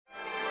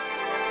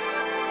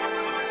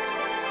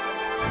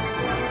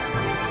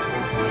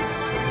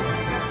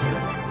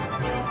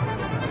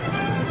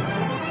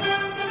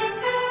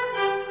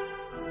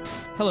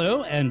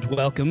Hello, and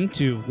welcome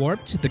to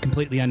Warped, the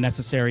completely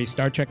unnecessary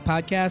Star Trek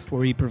podcast,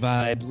 where we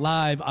provide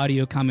live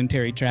audio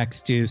commentary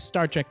tracks to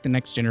Star Trek The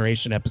Next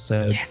Generation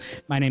episodes.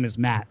 Yes. My name is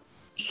Matt.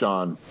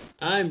 Sean.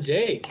 I'm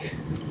Jake.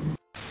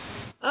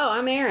 Oh,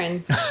 I'm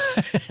Aaron.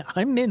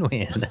 I'm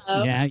Minwin.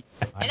 Yeah.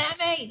 And I'm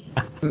me.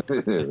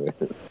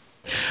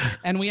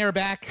 And we are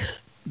back,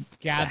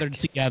 gathered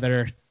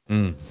together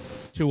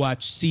to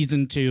watch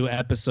Season 2,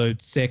 Episode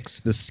 6,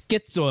 The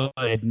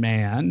Schizoid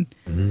Man.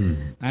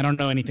 I don't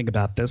know anything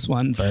about this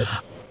one, but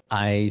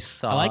I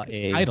like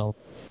the title.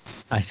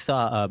 I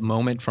saw a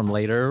moment from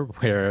later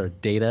where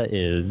Data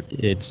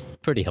it's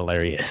pretty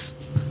hilarious.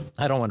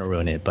 I don't want to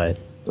ruin it, but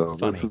it's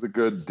funny. This is a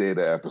good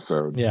Data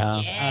episode.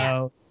 Yeah.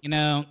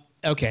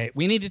 Okay,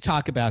 we need to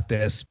talk about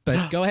this,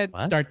 but go ahead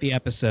and start the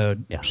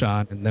episode,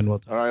 Sean, and then we'll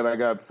talk. All right, I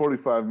got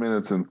 45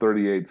 minutes and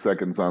 38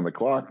 seconds on the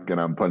clock,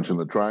 and I'm punching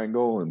the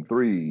triangle in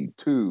 3,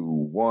 2,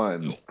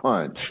 1,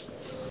 punch.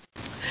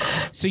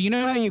 So you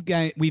know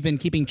how we've been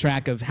keeping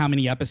track of how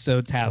many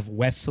episodes have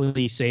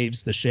Wesley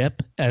saves the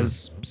ship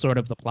as sort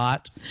of the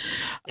plot?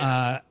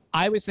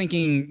 I was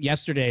thinking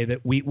yesterday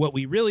that what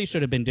we really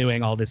should have been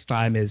doing all this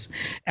time is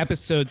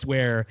episodes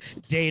where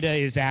Data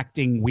is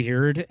acting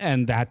weird,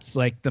 and that's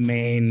like the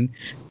main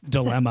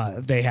dilemma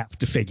they have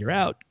to figure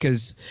out,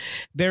 because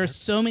there are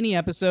so many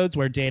episodes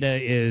where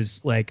Data is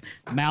like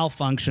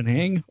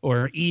malfunctioning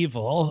or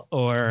evil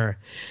or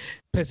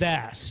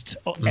possessed,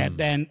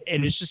 and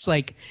it's just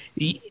like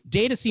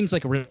Data seems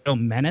like a real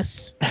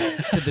menace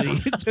to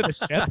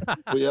the ship.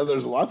 Well, yeah,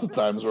 there's lots of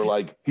times where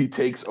like he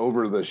takes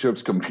over the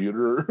ship's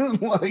computer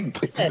and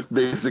like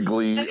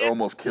basically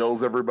almost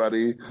kills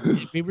everybody.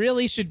 We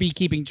really should be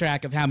keeping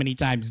track of how many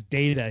times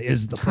Data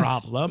is the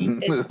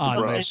problem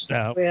on this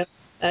show.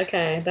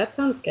 Okay, that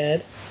sounds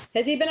good.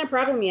 Has he been a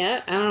problem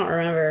yet? I don't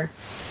remember.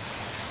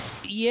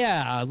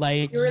 Yeah,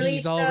 like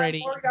he's already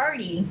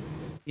Moriarty.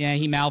 Yeah,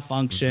 he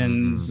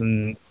malfunctions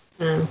and.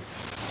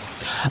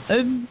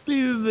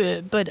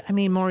 But I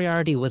mean,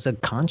 Moriarty was a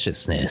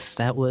consciousness.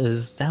 That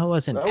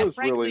wasn't.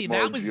 Frankly,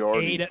 that was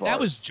Data. That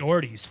was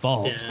Geordi's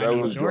fault. Yeah. That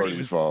was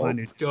Geordi's fault.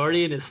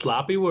 Geordi and his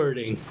sloppy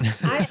wording.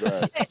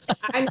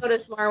 I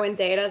noticed more when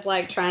Data's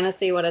like trying to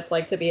see what it's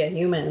like to be a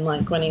human,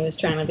 like when he was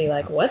trying to be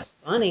like, "What's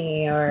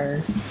funny?"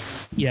 or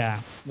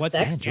what's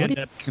a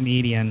stand-up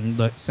comedian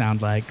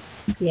sound like?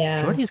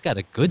 Yeah, Geordi's got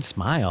a good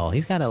smile.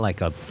 He's got a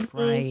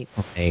bright,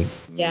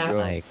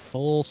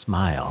 full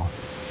smile.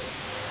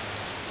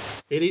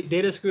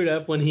 Data screwed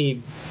up when he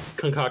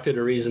concocted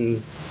a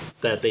reason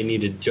that they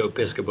needed Joe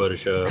Piscopo to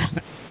show up.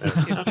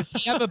 Does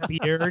he have a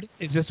beard?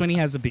 Is this when he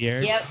has a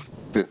beard? Yep.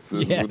 This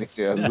is when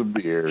he has a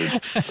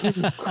beard.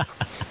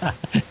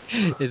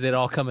 Is it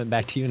all coming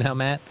back to you now,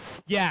 Matt?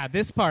 Yeah,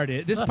 this part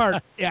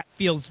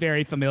feels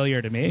very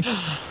familiar to me.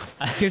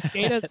 Because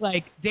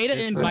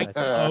Data invites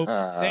him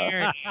over.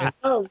 There it is.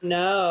 Oh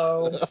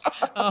no.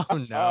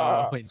 Oh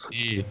no,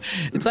 indeed.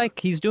 It's like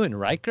he's doing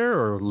Riker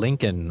or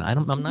Lincoln.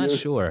 I'm not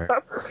sure.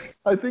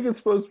 I think it's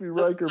supposed to be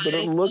Riker, but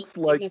it looks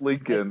like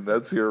Lincoln.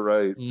 You're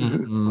right.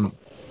 Mm-hmm.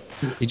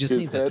 He just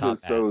his head is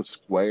so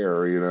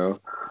square, you know.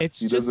 It's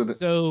just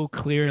so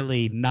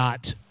clearly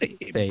not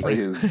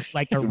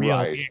like a real,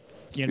 right.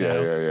 You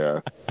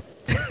know.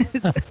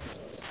 Yeah.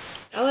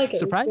 I like it.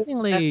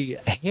 Surprisingly,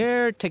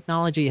 hair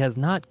technology has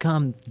not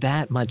come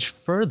that much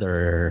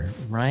further,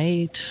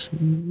 right?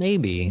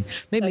 Maybe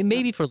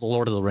for the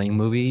Lord of the Rings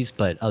movies,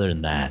 but other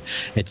than that,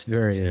 it's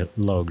very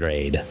low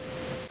grade.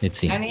 It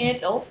seems. I mean,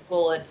 it's old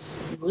school.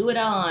 It's glue it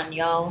on,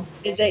 y'all.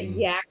 Is it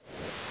yak?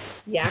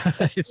 Yeah.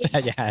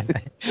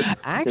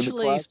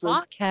 Actually,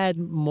 Spock had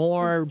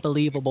more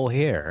believable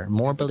hair,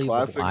 more believable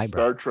classic eyebrows.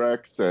 Star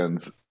Trek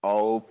sense,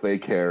 all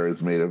fake hair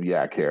is made of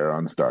yak hair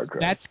on Star Trek.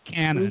 That's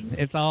canon.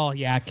 It's all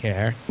yak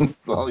hair.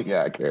 It's all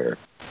yak hair.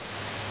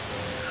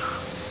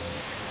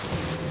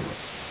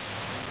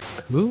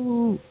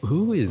 Who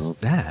is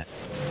that?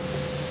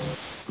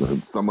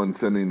 It's someone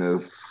sending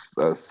us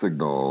a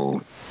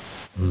signal.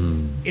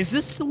 Is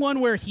this the one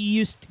where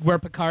where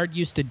Picard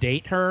used to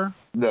date her?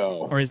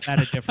 No. Or is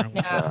that a different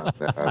one?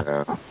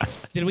 No.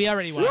 Did we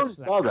already watch We already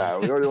saw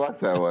that. We already watched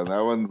that one.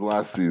 That one's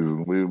last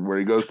season, where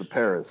he goes to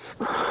Paris.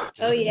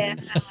 Oh, yeah.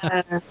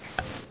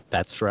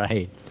 That's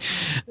right.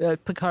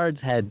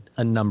 Picard's had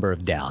a number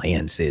of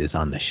dalliances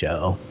on the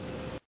show.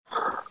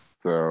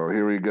 So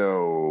here we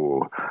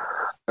go.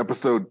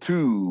 Episode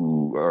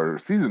 2, or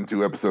Season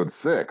 2, Episode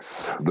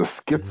 6, The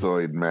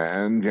Schizoid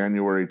Man,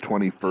 January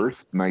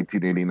 21st,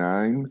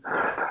 1989.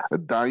 A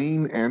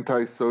dying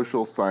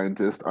antisocial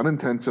scientist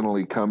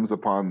unintentionally comes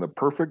upon the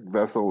perfect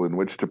vessel in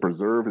which to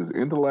preserve his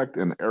intellect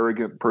and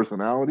arrogant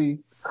personality,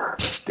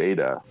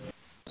 Data.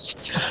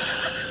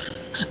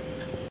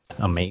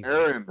 Amazing.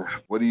 Aaron,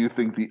 what do you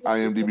think the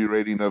IMDb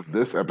rating of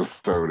this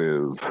episode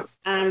is?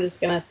 I'm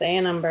just going to say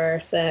number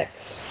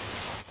 6.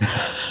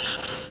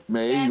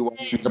 May, you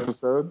watched this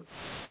episode?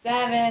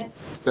 7.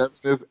 7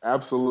 is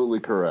absolutely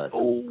correct.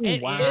 Oh,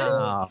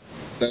 wow.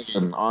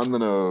 7 on the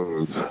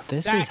nose.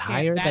 This is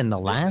higher than the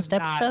last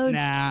episode?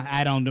 Nah,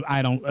 I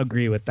don't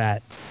agree with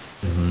that.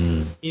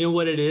 You know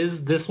what it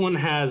is? This one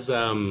has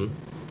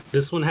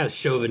This one has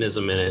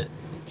chauvinism in it.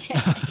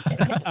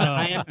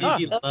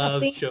 IMDb Those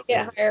loves seem to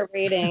get chauvinism. higher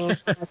ratings,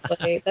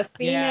 honestly. The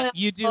female Yeah,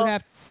 you do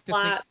have to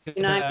plots think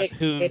do not about get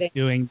who's rating.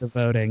 doing the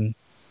voting.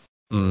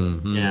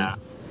 Mhm. Yeah.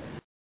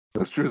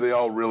 That's true. They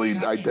all really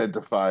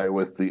identify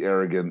with the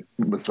arrogant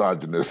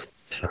misogynist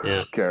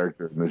Yeah.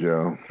 character in the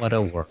show. What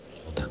a world.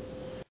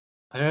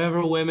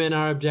 Wherever women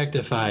are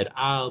objectified,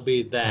 I'll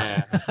be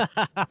there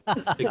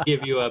to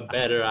give you a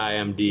better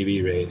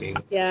IMDb rating.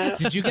 Yeah.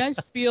 Did you guys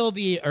feel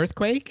the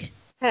earthquake?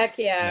 Heck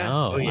yeah.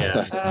 No. Oh,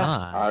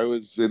 yeah. I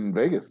was in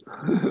Vegas.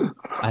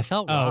 I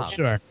felt Oh, robbed.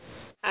 sure.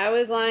 I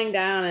was lying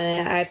down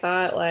and I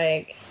thought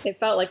like it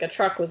felt like a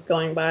truck was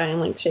going by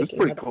and like It was shaking.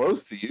 pretty it.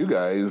 close to you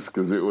guys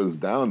because it was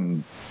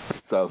down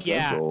South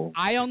Yeah, Central.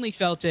 I only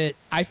felt it.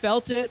 I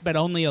felt it, but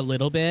only a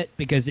little bit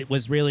because it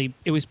was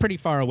pretty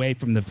far away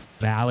from the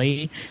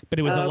valley, but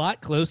it was a Oh. lot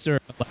closer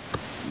like,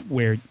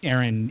 where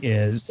Aaron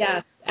is.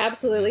 Yes,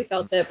 absolutely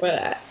felt it,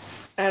 but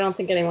I don't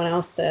think anyone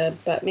else did.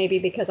 But maybe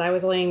because I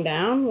was laying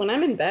down. When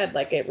I'm in bed,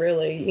 like it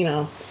really,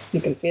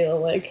 you can feel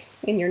like,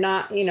 and you're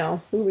not,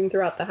 moving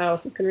throughout the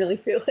house. You can really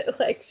feel it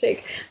like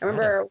shake. I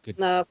remember good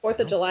when the 4th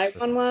of July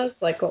one was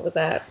like, what was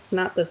that?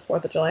 Not this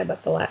 4th of July,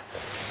 but the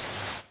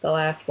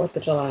last 4th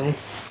of July.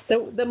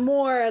 The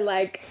more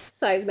like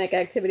seismic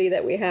activity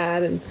that we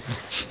had, and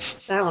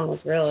that one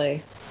was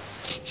really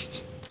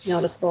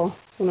noticeable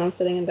when I was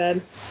sitting in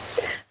bed.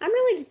 I'm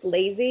really just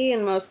lazy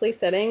and mostly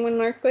sitting when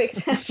earthquakes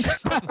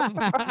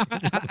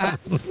happen.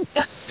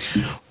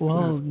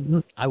 Well,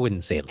 I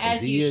wouldn't say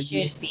As lazy. you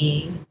should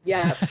be.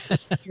 Yeah.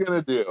 What you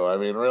gonna do? I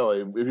mean, really,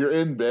 if you're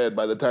in bed,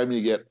 by the time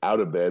you get out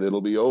of bed, it'll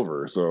be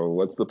over. So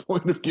what's the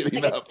point of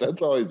getting up?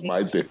 That's always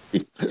my theory.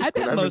 I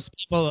bet And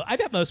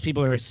most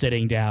people are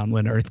sitting down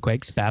when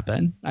earthquakes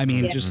happen. I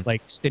mean, Yeah. just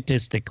like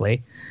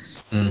statistically.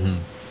 Mhm.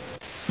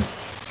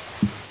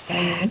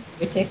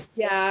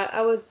 Yeah,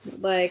 I was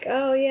like,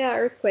 oh yeah,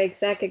 earthquakes,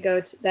 that could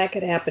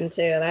happen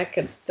too. That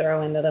could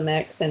throw into the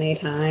mix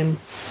anytime.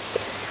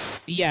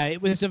 Yeah,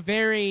 it was a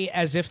very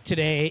as if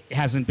today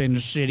hasn't been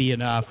shitty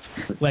enough.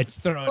 Let's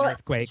throw an Well,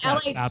 earthquake on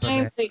LA top of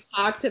Times, it. they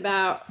talked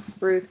about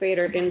Ruth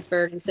Bader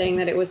Ginsburg and saying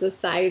that it was a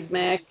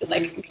seismic,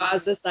 like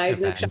caused a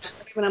seismic shock. Event.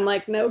 And I'm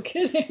like, no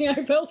kidding,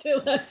 I felt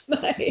it last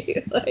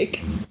night. Like,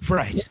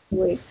 Right.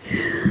 really.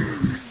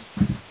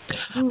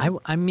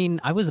 I mean,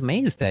 I was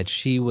amazed that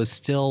she was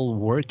still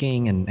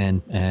working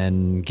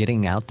and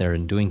getting out there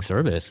and doing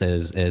service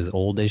as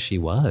old as she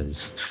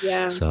was.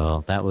 Yeah.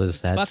 So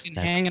that's Fucking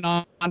hanging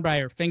on by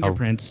her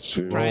fingerprints,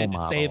 role trying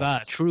to save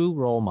us, True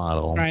role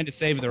model. trying to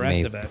save the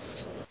rest of Amazing.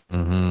 us.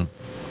 Mm-hmm.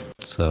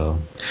 So,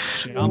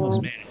 She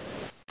almost made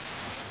it.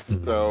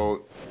 mhm.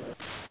 So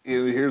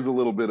here's a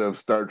little bit of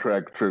Star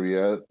Trek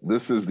trivia.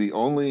 This is the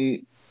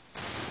only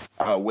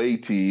away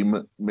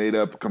team made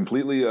up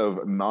completely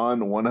of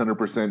non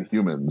 100%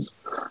 humans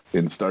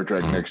in Star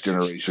Trek Next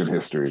Generation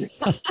history.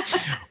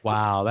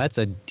 Wow, that's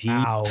a deep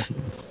Wow.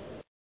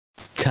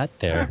 cut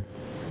there.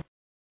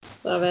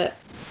 Love it.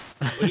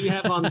 What do you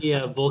have on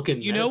the Vulcan?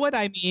 You know what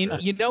I mean?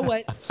 You know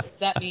what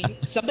that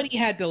means? Somebody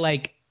had to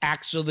like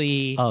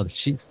actually Oh,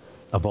 she's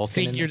a Vulcan.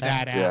 figure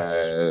that out.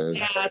 Yeah.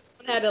 Yeah,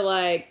 someone had to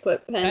like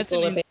put That's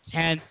pencil an to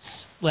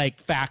intense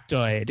like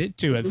factoid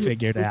to have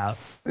figured out.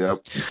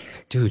 Yep.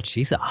 Dude,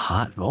 she's a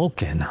hot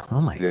Vulcan.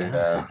 Oh my Yeah.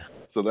 god.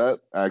 So that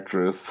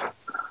actress,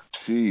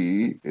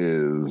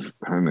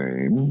 her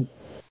name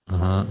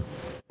Uh-huh.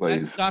 That's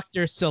plays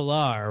Dr.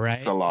 Salar, right?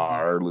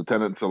 Salar,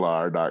 Lieutenant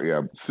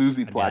Salar,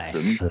 Susie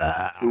Plaxton,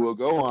 who will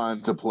go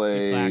on to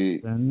play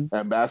Plaxton.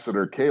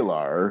 Ambassador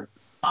Kalar,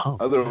 Oh,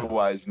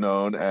 otherwise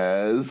known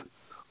as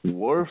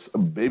Worf's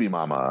baby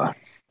mama.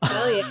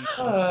 Hell yeah.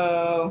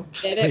 Oh.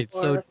 Did it Wait,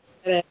 so- for-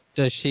 did it.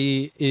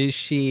 is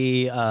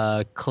she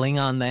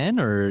Klingon then,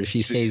 or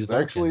she stays She's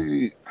Vulcan?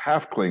 actually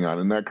half Klingon,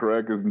 isn't that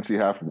correct? Isn't she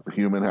half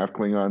human, half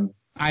Klingon?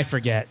 I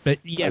forget, but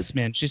yes,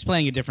 man, she's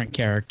playing a different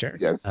character.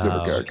 Yes,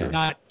 different Oh,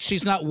 character.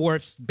 She's not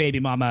Worf's baby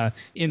mama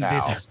in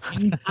Now. this.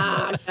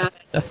 Ah, got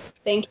it.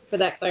 Thank you for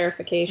that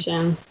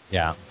clarification.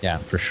 Yeah,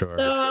 for sure.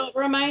 So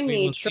remind We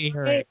me, will see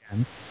her Troy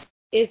again.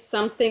 is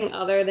something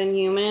other than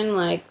human,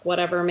 like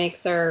whatever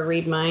makes her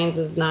read minds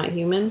is not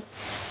human.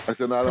 I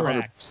said not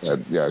Correct.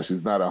 100%. Yeah,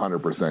 she's not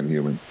 100%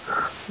 human.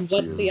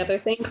 What's the other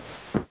thing?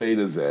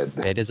 Beta Z.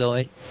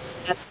 Betazoid?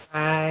 That's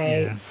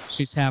right. Yeah,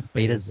 she's half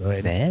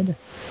Betazoid? Betazoid.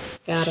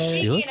 Got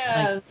it. She looks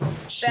Speaking of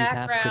She's half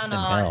background Kristen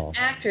on Bell.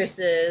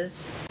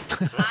 actresses,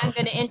 I'm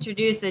going to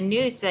introduce a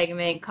new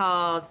segment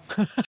called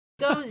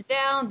Goes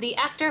Down the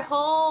Actor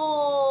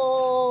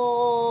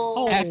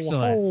Hole.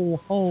 Excellent.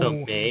 So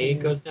May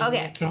goes down Okay.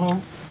 the actor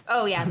hole?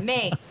 Oh, yeah,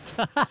 May.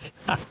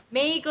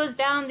 May goes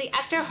down the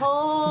actor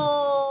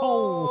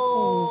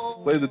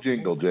hole. Play the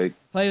jingle, Jake.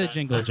 Play the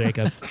jingle,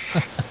 Jacob.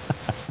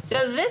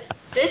 So this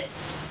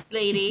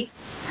lady,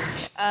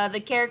 the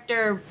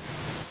character,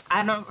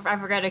 I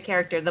forgot her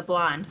character, the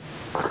blonde.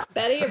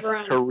 Betty or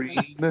Veronica?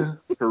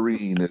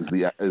 Kareen is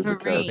the Kareen.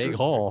 character. Big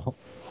hole.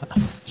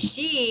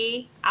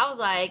 I was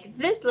like,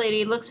 this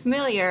lady looks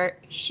familiar.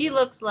 She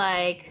looks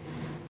like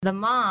the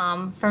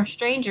mom from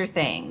Stranger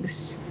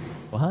Things.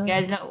 What? You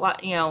guys know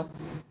what,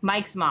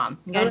 Mike's mom.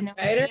 You guys know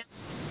who she Ryder?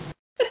 is?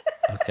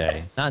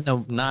 Okay.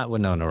 Not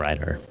Winona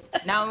Ryder.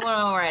 Not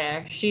Winona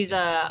Ryder. She's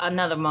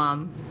another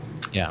mom.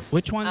 Yeah.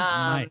 Which one's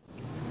Mike?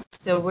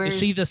 So where Is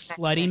she the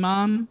slutty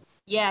mom?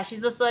 Yeah,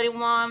 she's the slutty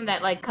mom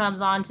that like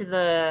comes onto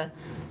the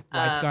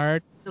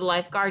Lifeguard? the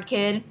lifeguard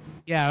kid.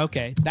 Yeah,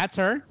 okay. That's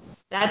her?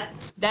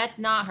 That's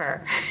not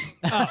her.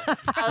 Oh.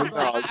 I was No,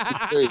 like, it's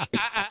just like,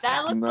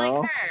 that looks No.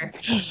 like her.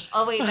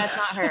 Oh wait, that's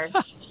not her.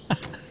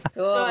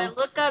 Cool. So I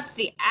look up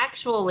the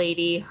actual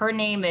lady. Her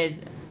name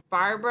is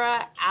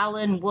Barbara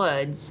Allen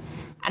Woods.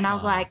 And I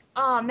was like,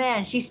 oh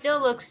man, she still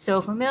looks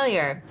so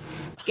familiar.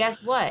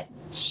 Guess what?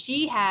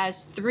 She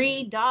has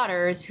 3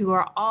 daughters who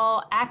are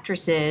all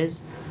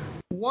actresses.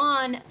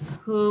 One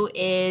who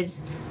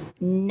is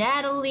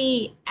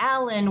Natalie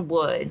Allen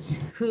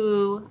Woods,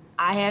 who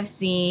I have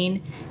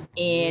seen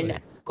in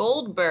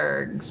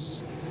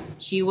Goldbergs.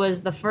 She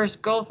was the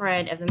first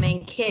girlfriend of the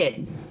main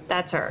kid.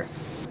 That's her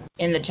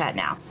in the chat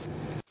now.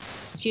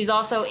 She's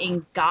also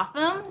in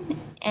Gotham,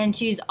 and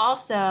she's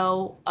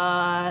also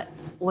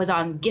was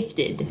on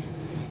Gifted.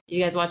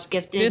 You guys watch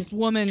Gifted? This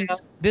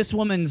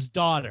woman's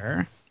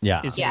daughter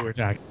Yeah. is Yeah. who we're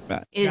talking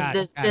about. Is Got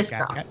it, this got it,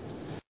 girl. got it.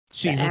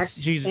 She's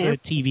Yeah. a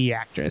TV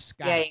actress.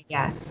 Got Yeah, it.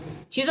 yeah.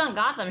 She's on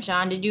Gotham,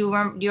 Sean. Do you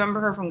remember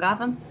her from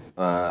Gotham?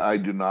 I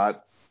do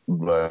not.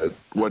 But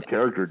what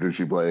character did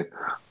she play?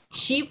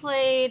 She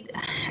played.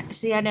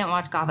 See, I didn't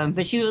watch Gotham,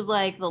 but she was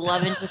like the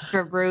love interest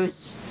for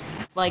Bruce,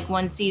 like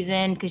one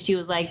season, because she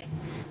was like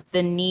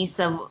the niece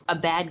of a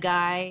bad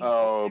guy.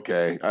 Oh,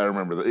 okay. I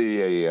remember that.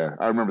 Yeah.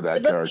 I remember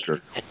that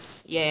character.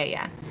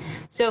 Yeah.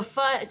 So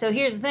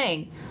here's the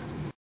thing.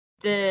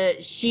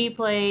 She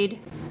played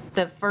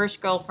the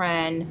first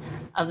girlfriend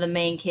of the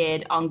main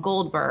kid on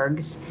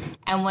Goldbergs,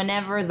 and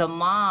whenever the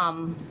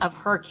mom of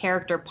her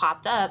character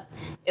popped up,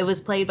 it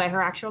was played by her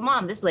actual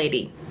mom, this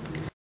lady.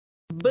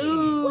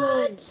 Boo!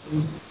 What?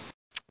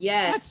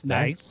 Yes. That's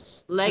nice.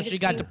 So Legacy. she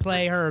got to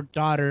play her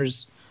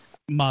daughter's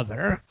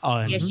mother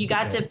on Yeah, she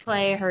got to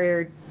play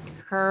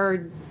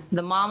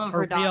the mom of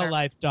her daughter, real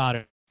life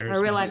daughter.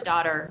 her real life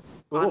daughter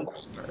on Cool.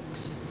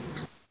 Goldbergs.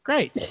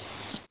 Great.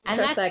 And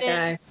Trust that's that been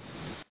guy.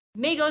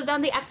 Me Goes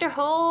Down the Actor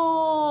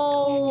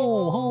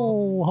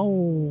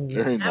Hole.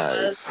 Very That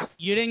nice.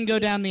 You didn't go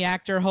down the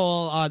actor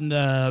hole on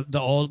the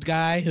old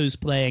guy who's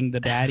playing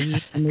the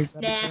baddie in this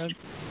Nah. episode?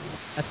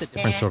 That's a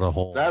different sort of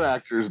hole. That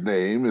actor's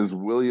name is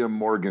William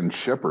Morgan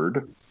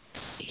Shepard.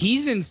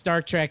 He's in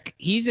Star Trek.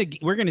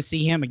 We're going to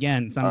see him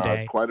again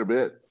someday. Quite a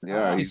bit.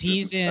 Yeah,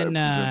 He's in,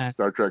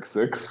 Star Trek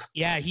 6.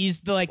 Yeah, he's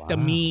the Wow.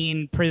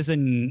 mean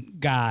prison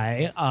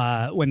guy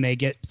when they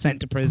get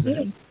sent to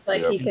prison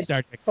Like he in could.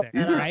 Star Trek 6,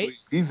 He's, right?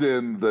 he's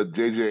in the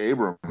J.J.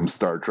 Abrams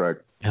Star Trek,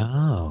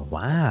 Oh,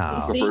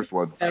 wow. the See? first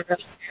one. A real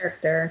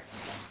character.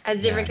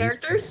 As different Yeah,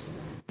 characters?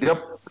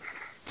 Yep.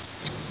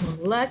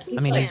 Lucky.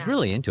 I mean, he's Sam.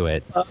 really into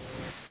it.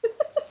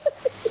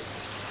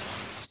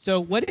 So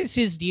what is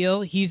his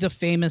deal? He's a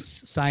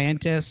famous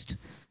scientist,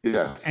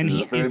 Yes. And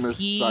he's a is famous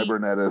he-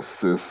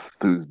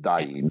 cyberneticist who's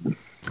dying.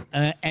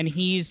 and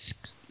he's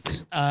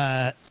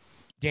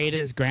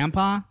Data's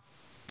grandpa.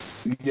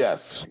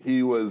 Yes,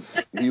 he was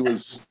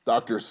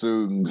Dr.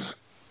 Soong's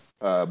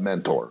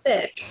mentor.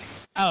 Sick.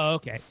 Oh,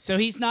 okay. So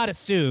he's not a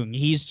Soong.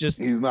 He's just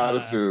He's not a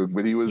Soong,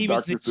 but he was he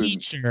was Dr. the Soong.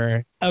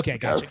 teacher. Okay,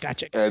 gotcha, Yes.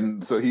 gotcha.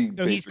 And so he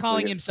So he's basically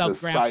calling has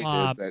himself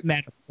grandpa decided that-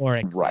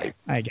 metaphorically. Right.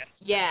 I guess.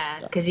 Yeah,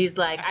 because he's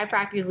like, I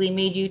practically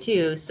made you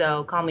too,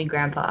 so call me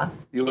grandpa.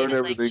 You learn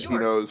David's like, everything "Sure."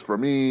 he knows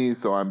from me,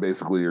 so I'm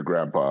basically your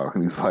grandpa.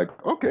 And he's like,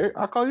 okay,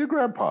 I'll call you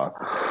grandpa.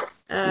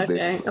 Okay.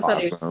 That's I thought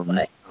he was awesome.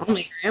 like, oh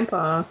my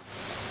grandpa.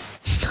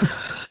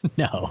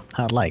 No,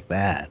 not like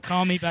that.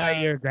 Call Me by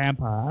Your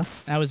Grandpa.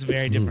 That was a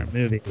very different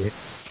movie.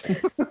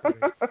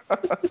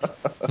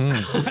 Hmm.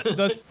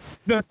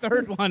 the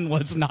third one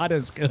was not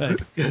as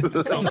good.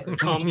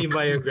 Call me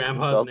by your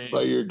grandpa's Call name.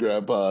 by your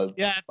grandpa.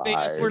 Yeah, they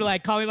just Fine. were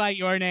like, call me by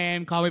your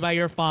name, call me by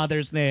your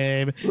father's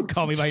name,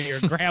 call me by your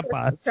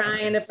grandpa's.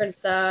 Trying different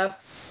stuff.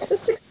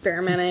 Just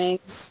experimenting.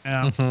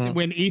 Mhm.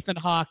 When Ethan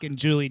Hawke and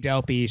Julie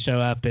Delpy show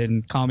up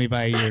and call me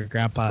by your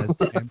grandpa's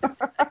name,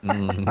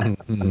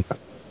 Mhm.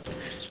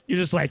 you're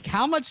just like,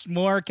 how much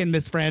more can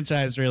this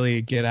franchise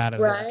really get out of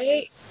this?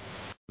 Right?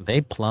 They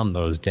plumb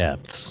those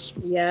depths.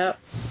 Yep.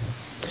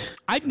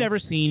 I've never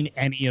seen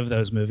any of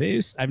those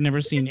movies. I've never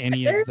seen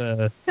any of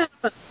the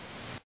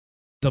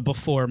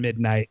Before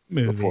Midnight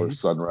movies. Before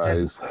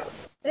sunrise.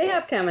 They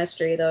have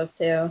chemistry, those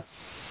two.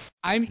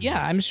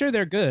 I'm sure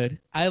they're good.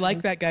 I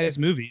like that guy's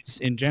movies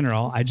in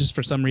general. I just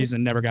for some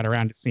reason never got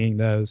around to seeing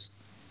those.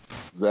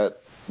 Is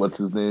that what's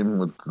his name?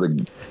 What's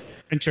the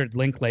Richard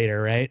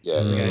Linklater, right? Yeah.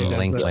 Is the guy who does that.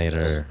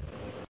 Linklater.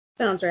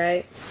 Sounds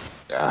right.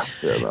 yeah,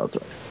 that's right.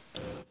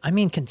 I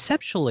mean,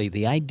 conceptually,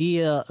 the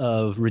idea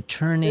of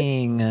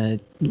returning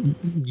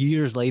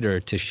years later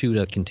to shoot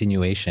a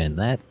continuation,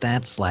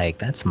 that's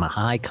my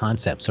high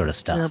concept sort of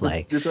stuff. Yeah, but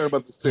like, you're talking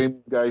about the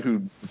same guy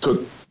who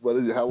took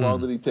how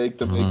long did he take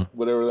to make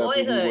whatever that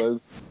movie Boyhood.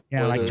 was?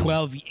 Yeah, like Boyhood.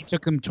 12. It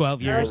took him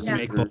 12 years yeah. to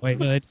make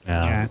Boyhood.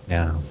 Yeah.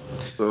 yeah.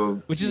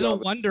 So Which is he a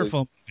obviously-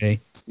 wonderful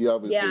movie. He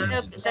obviously Yeah. Took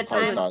has the some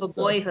time of a concept.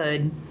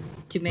 boyhood.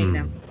 to make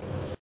them.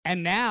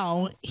 And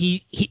now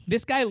he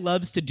this guy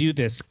loves to do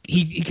this.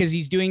 Because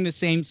he's doing the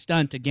same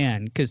stunt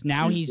again. Because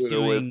now he's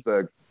doing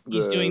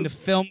the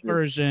film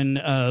version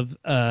of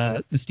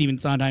the Stephen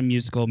Sondheim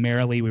musical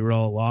 "Merrily We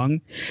Roll Along,"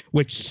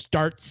 which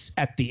starts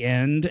at the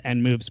end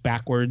and moves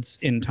backwards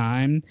in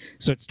time.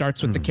 So it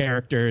starts with the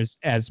characters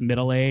as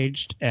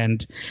middle-aged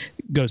and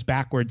goes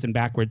backwards and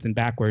backwards and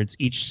backwards.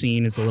 Each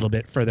scene is a little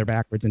bit further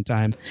backwards in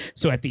time.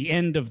 So at the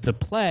end of the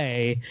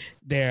play,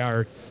 they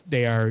are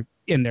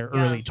in their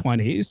early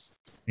 20s.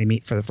 They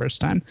meet for the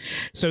first time.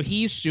 So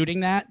he's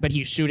shooting that, but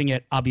he's shooting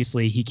it,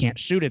 obviously he can't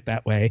shoot it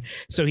that way.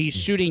 So he's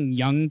shooting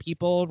young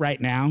people right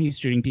now. He's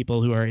shooting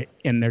people who are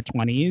in their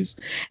 20s.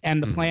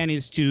 And the plan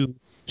is to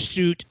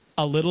shoot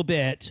a little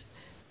bit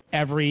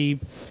every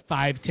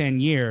 5-10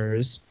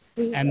 years.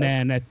 And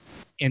then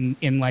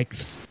in like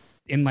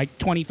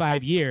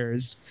 25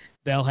 years,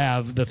 they'll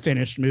have the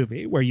finished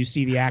movie where you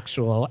see the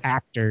actual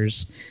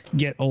actors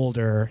get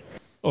older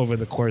over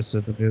the course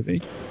of the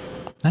movie.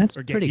 That's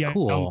pretty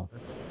cool.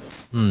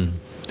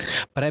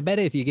 But I bet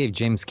if you gave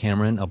James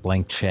Cameron a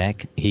blank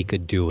check, he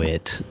could do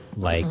it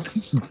like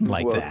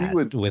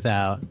that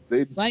without.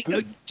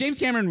 James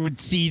Cameron would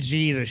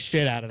CG the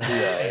shit out of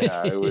that.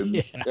 Yeah, it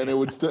would, and it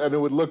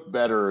would look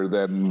better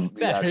than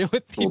the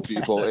actual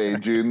people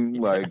aging.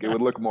 Like it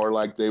would look more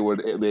like they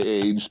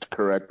aged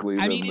correctly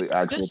than the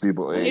actual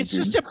people aging. It's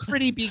just a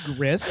pretty big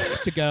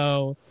risk to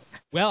go.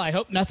 Well, I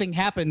hope nothing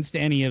happens to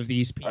any of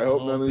these people. I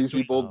hope none of these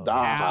people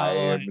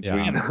die.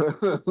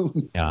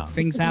 Yeah.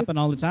 Things happen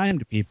all the time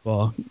to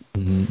people.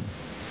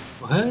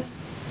 What?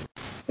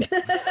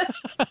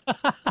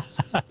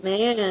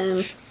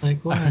 Man.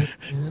 Like what?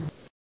 Man?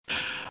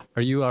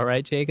 Are you all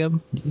right,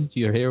 Jacob?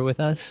 You're here with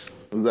us?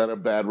 Was that a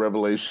bad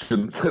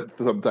revelation that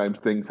sometimes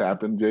things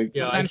happen, Jake?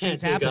 Yo, I can't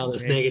take all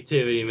this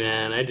negativity,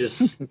 man. I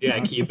just keep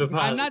it positive.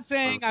 I'm not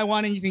saying I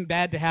want anything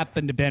bad to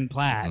happen to Ben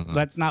Platt.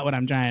 That's not what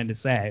I'm trying to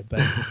say. But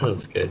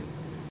that's good.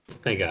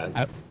 Thank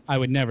God. I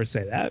would never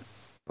say that.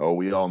 Oh,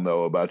 we all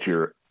know about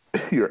your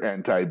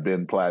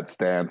anti-Ben Platt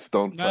stance.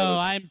 Don't. No,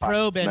 I'm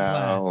pro Ben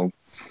Platt.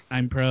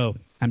 I'm pro.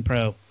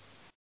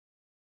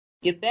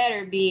 You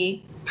better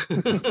be.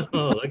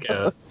 Oh, look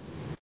out.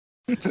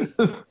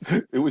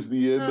 It was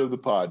the end of the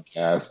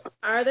podcast.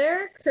 Are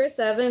there Chris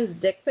Evans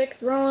dick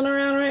pics rolling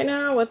around right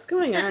now? What's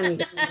going on?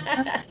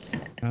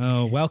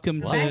 Oh,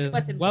 welcome to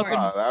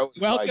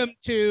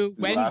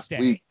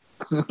Wednesday.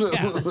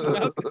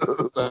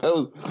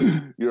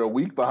 You're a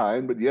week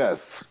behind, but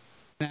yes.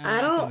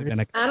 I don't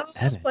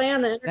just play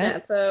on the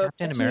internet, so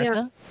Captain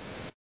America?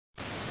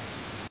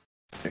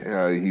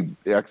 He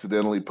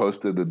accidentally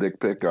posted a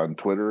dick pic on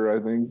Twitter, I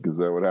think. Is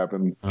that what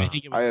happened?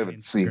 I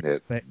haven't seen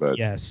it, but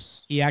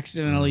yes, he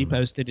accidentally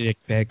posted a dick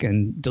pic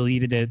and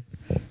deleted it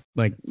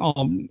like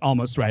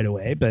almost right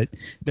away. But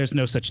there's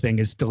no such thing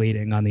as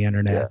deleting on the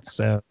internet,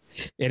 so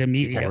it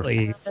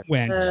immediately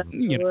went,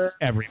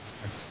 everywhere.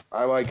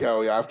 I like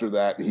how after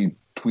that he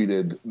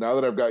tweeted, "Now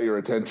that I've got your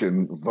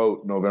attention,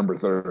 vote November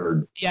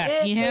 3rd."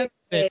 Yeah,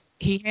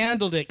 he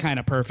handled it kind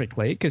of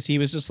perfectly because he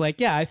was just like,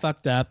 "Yeah, I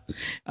fucked up.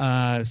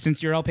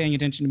 Since you're all paying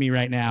attention to me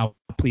right now,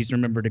 please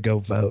remember to go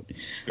vote."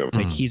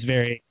 Like he's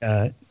very,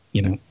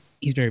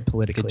 he's very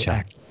politically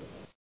active.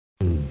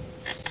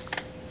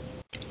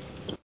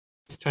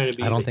 He's trying to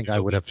be. I don't think I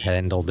would have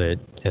handled it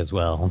as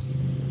well.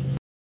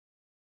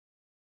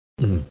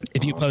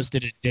 If you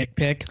posted a dick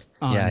pic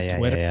on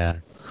Twitter. Yeah.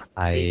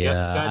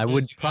 I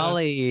would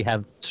probably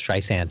have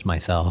Streisand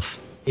myself.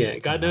 Yeah,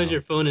 God knows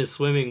your phone is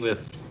swimming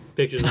with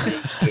pictures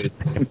of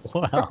dudes.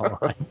 Wow.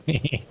 I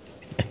mean,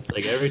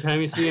 like every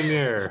time you see a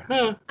mirror.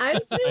 Huh. I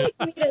just feel like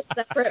you need a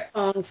separate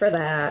phone for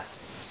that.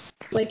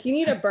 Like you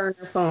need a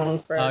burner phone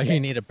for. Oh, you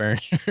need a burner.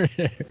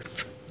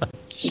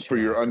 For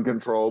your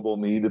uncontrollable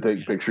need to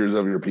take pictures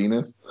of your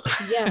penis?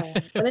 Yeah.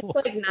 When it's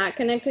like not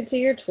connected to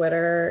your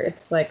Twitter,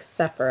 it's like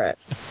separate.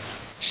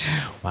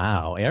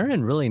 Wow,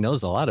 Aaron really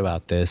knows a lot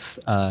about this.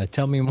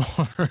 Tell me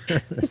more.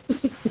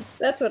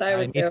 That's what I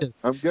would do.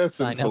 I'm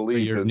guessing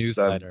Philippe has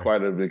done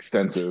quite an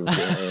extensive.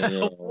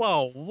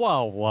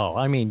 Whoa!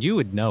 I mean, you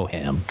would know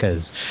him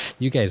because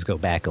you guys go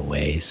back a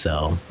ways.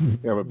 So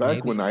yeah, but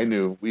back when I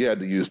knew, we had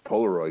to use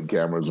Polaroid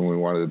cameras when we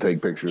wanted to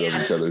take pictures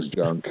of each other's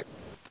junk.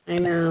 I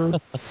know.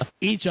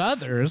 Each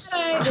other's.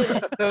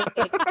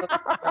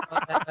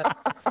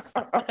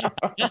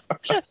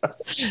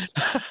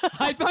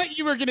 I thought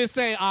you were going to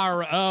say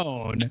our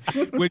own,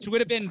 which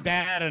would have been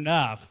bad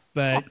enough.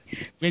 But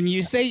when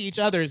you say each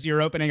other's,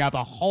 you're opening up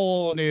a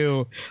whole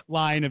new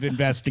line of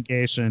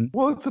investigation.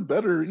 Well, it's a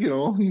better,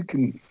 you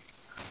can.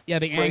 Yeah,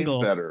 the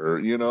angle.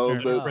 Better,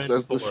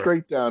 the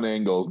straight down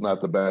angle is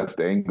not the best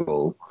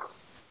angle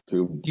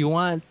to. Do you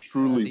want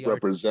truly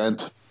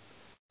represent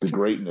the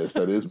greatness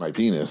that is my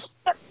penis?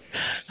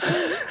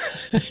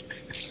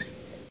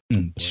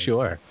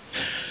 Sure.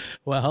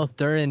 Well,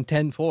 they're in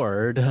 10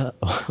 forward.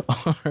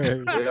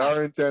 They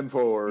are in 10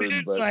 forward.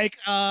 It's like,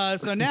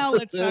 so now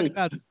let's talk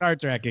about Star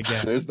Trek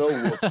again. There's no.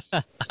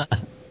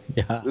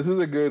 Yeah. This is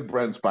a good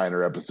Brent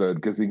Spiner episode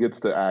because he gets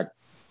to act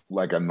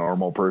like a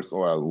normal person,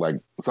 or like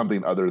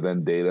something other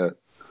than Data.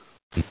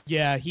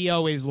 Yeah, he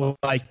always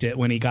liked it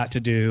when he got to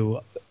do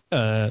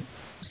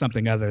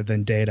something other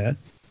than Data.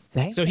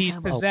 They So he's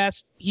have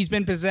possessed. He's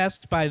been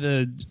possessed by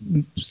the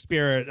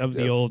spirit of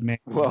the Yes. old man.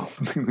 Well,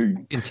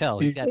 You can tell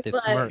he got this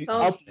Like, smirk. he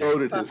oh,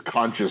 uploaded his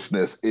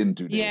consciousness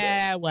into Data.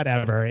 Yeah,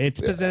 whatever. It's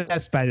Yeah.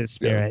 possessed by the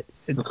spirit.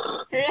 You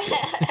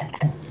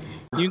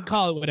can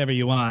call it whatever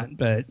you want,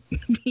 but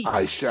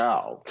I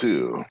shall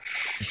too.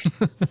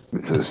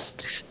 This is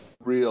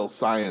real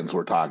science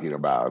we're talking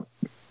about.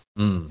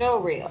 Mm.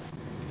 So real.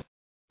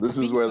 This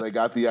is where they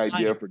got the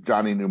idea for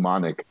Johnny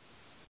Mnemonic.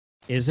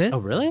 is it? Oh,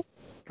 really?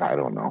 I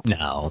don't know.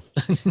 No.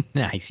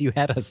 Nice. You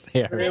had us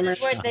there. This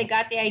is where they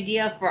got the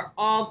idea for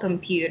all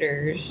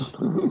computers.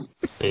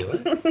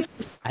 Anyway,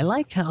 I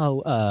liked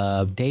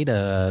how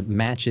Data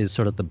matches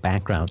sort of the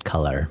background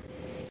color.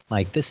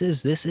 Like this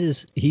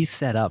is he's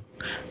set up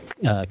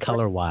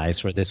color wise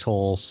for this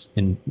whole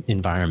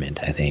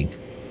environment. I think.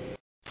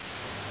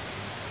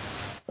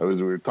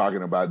 We were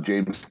talking about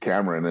James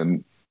Cameron,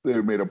 and they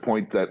made a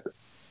point that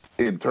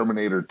in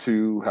Terminator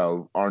 2,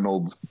 how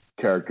Arnold's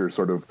character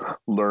sort of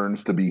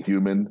learns to be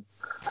human,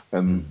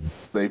 and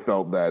they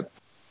felt that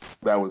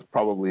was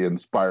probably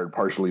inspired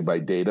partially by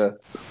Data,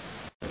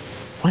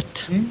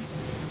 What?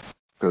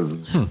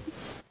 because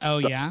Oh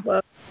yeah.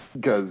 it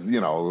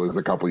was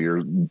a couple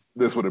years.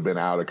 This would have been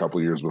out a couple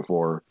years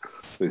before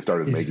they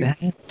started Is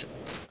making. that?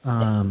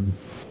 Oh,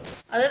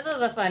 this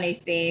was a funny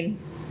scene.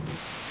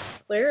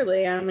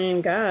 clearly, I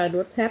mean, God,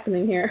 what's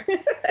happening here?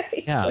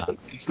 Yeah.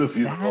 It's just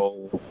They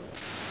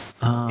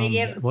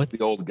give- What? the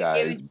old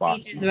guy. Giving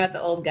speeches about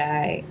the old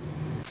guy,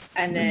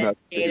 and then That's-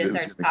 Data it is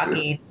starts gonna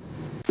talking,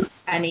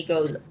 and he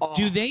goes off.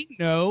 Do they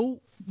know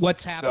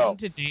what's happened No,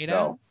 to Data?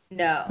 No,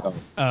 No.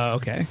 Oh,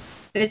 okay.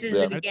 This is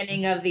Yeah. the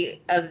beginning of the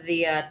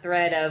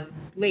thread of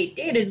wait,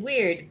 Data's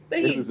weird, but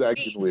It he's is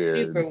acting being weird.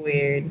 super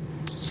weird.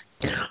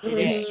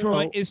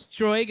 Mhm. Is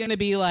Troy going to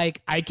be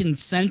like, I can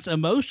sense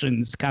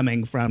emotions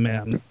coming from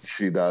him?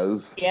 she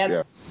does. Yep.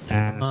 Yes.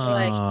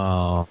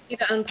 Oh, You need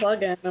to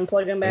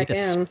unplug him way back to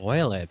in.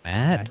 spoil it,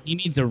 Matt. He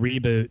needs a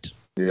reboot.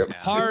 Yep.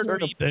 Hard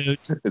Turn him-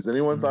 reboot. Has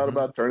anyone thought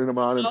about turning them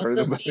on and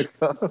turning them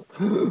back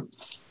on?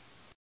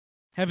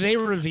 Have they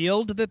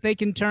revealed that they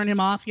can turn him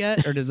off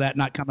yet, or does that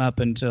not come up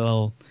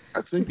until?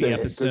 I think The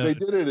because they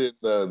did it in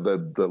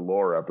the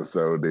lore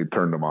episode. They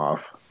turned them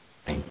off.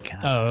 Thank God.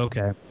 Oh,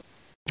 okay.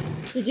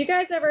 Did you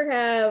guys ever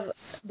have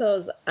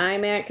those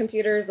iMac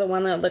computers, the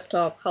one that looked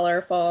all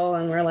colorful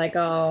and were like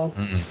all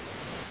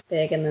Mm-mm.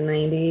 big in the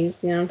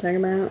 90s? You know what I'm talking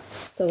about?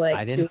 The like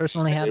I didn't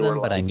personally have They were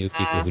them, but I like- knew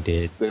people who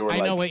did. They were I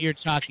like know what you're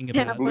talking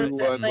Yeah, about. blue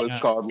one like,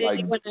 was called they-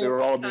 like when I they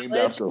were all was in named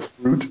college. after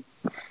fruit.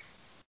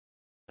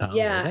 Oh,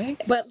 yeah, really?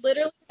 but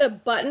literally the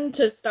button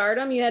to start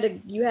them, you had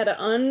to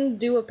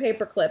undo a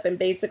paperclip and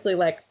basically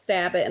like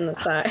stab it in the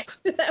side.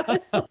 That was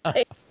the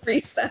like,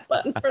 reset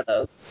button for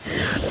those.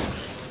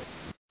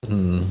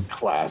 Hmm.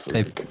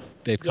 Classic.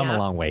 They've come Yeah. a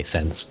long way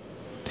since.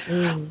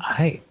 Mm.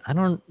 I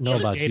don't know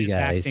about you Data's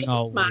guys. acting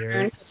all Modern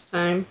weird. at the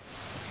time.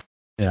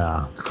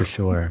 Yeah, for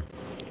sure.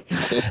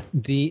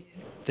 the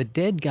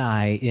dead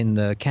guy in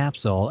the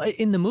capsule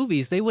in the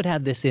movies, they would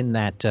have this in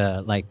that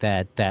like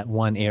that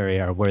one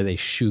area where they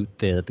shoot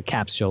the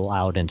capsule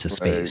out into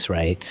space,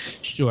 right?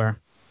 Sure.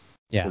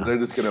 Yeah. They're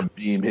just gonna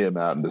beam him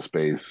out into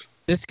space.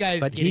 This guy's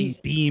But getting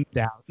beamed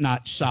out,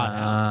 not shot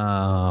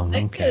out. Oh,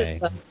 Like okay.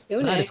 this,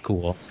 tunic That is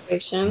cool.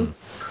 situation.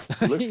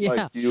 He looks Yeah.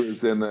 like he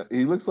was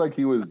he looks like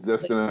he was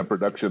just in a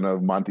production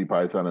of Monty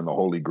Python and the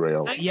Holy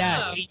Grail.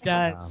 Yeah, he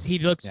does. He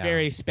looks Yeah.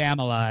 very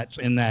Spamalot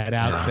in that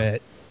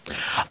outfit.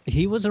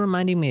 He was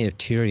reminding me of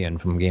Tyrion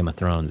from Game of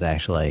Thrones,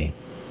 actually.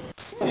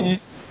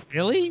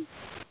 Really?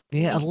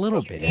 Yeah, a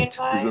little bit.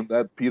 Isn't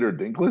that Peter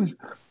Dinklage?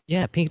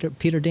 Yeah, Peter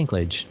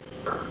Dinklage.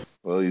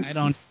 Well, he's I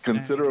don't-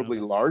 considerably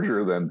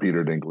larger than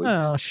Peter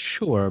Dinklage. Oh,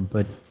 sure,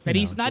 but But you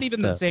he's know, not just,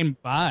 even the same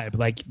vibe.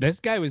 Like this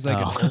guy was like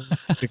Oh. an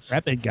old,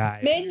 decrepit guy.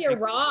 Min, you're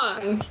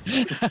wrong.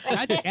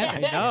 God damn I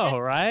it. know,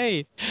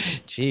 right?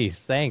 Jeez,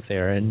 thanks,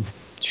 Aaron.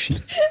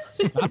 Jeez.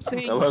 I'm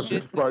saying I love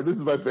shit. this part. This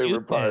is my favorite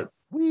Stupid. part.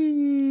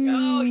 Whee!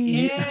 Oh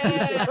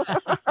yeah.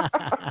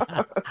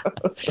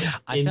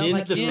 I In felt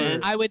Min's like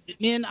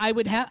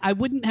defense- I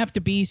wouldn't have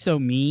to be so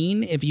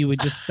mean if you would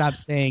just stop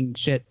saying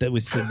shit that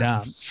was so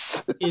dumb.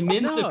 In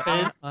Min's No,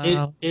 defense,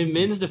 in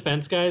Min's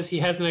defense, guys, he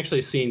hasn't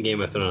actually seen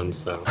Game of Thrones,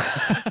 so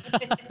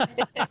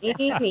Me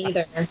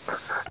neither.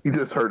 He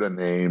just heard a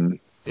name.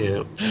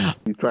 yeah.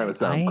 He's trying to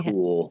sound I-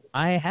 cool.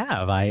 I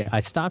have. I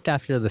stopped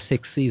after the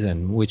 6th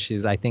season, which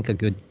is, I think, a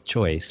good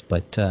choice.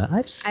 But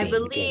I've seen. I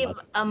believe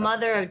a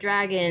mother of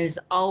dragons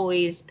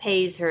always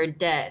pays her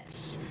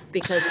debts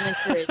because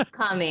winter is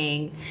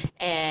coming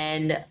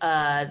and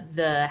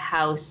the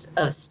House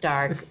of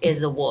Stark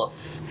is a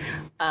wolf.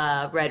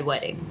 Red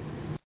Wedding.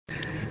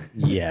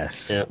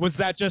 Yes. Yeah. Was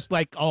that just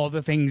like all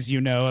the things you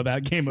know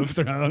about Game of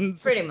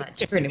Thrones? Pretty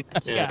much.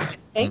 Yeah.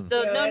 Thanks.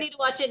 So to no it. need to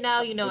watch it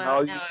now. You know. And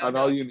all, now and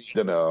all you need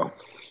to know.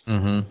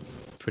 Mm-hmm.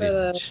 Pretty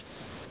Uh, much.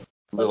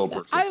 Little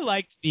person. I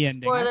liked the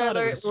ending. I Spoiler thought it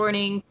alert was-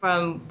 warning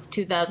from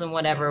 2000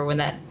 whatever when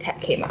that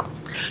came out.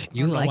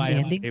 You don't know like why the I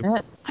ending? like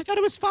Matt? I thought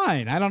it was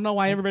fine. I don't know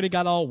why everybody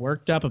got all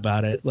worked up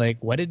about it. Like,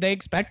 what did they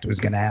expect was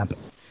going to happen?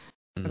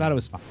 I thought it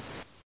was fine.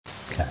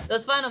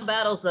 Those final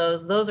battles,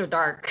 those are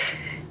dark.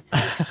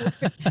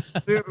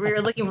 we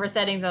were looking for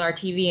settings on our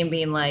TV and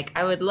being like,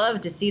 I would love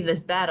to see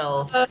this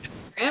battle.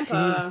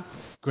 Grandpa. Is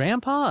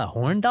Grandpa a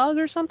horn dog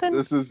or something?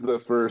 This is the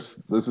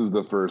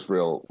first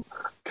real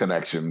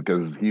connection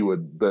because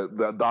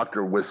the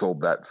doctor whistled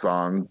that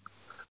song,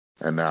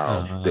 and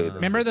now Data.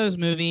 Remember those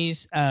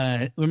movies?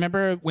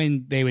 Remember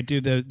when they would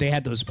they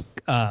had those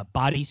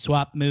body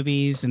swap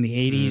movies in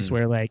the 80s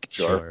where like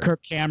Sure.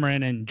 Kirk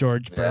Cameron and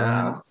George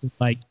Burns would,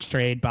 like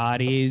trade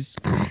bodies,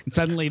 and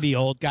suddenly the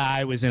old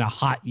guy was in a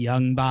hot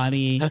young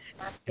body, and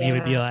he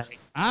would be like,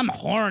 "I'm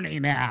horny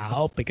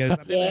now because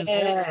I've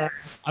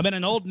been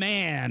an old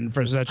man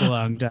for such a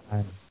long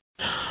time."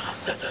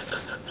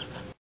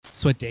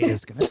 That's what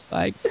Data's gonna be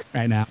like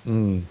right now.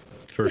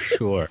 For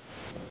sure.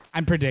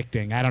 I'm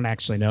predicting. I don't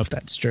actually know if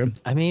that's true.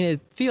 I mean, it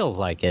feels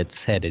like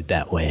it's headed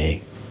that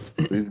way.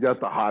 He's got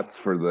the hots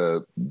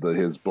for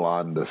his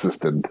blonde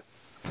assistant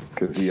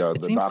because the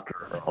seems-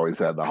 doctor always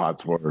had the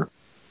hots for her.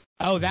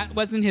 Oh, that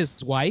wasn't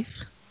his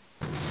wife?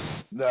 I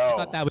No,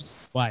 thought that was his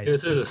wife. It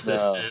was his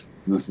assistant.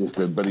 the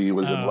assistant, but he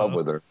was in love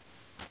with her.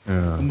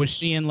 Was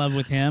she in love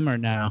with him or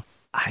no?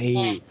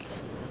 I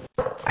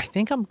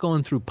think I'm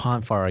going through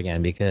Ponfar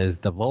again because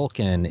the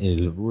Vulcan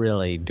is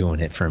really doing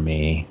it for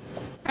me.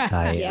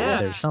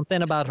 Yeah. There's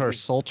something about her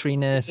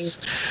sultriness.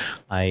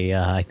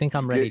 I think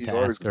I'm ready Get to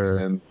yours, ask her.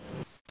 man.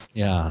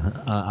 Yeah,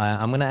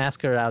 I'm gonna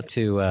ask her out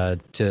to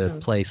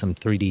play some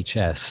 3D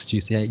chess. Do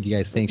you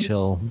guys think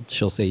she'll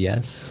say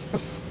yes?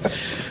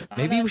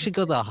 Maybe we should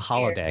go the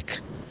holodeck.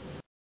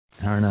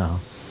 I don't know.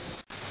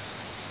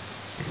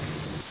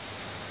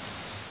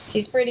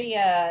 She's pretty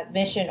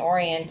mission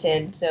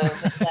oriented, so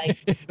if it's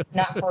like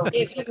not for If you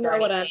research know or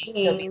what I anything,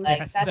 she'll be mean. like,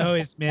 that's So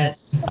is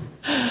Miss.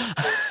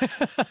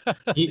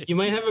 You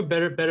might have a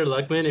better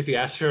luck, man, if you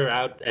ask her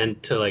out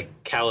and to like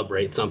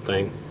calibrate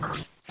something.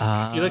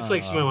 She looks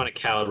like she might want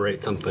to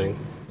calibrate something.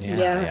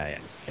 Yeah.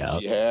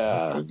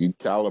 Yeah, you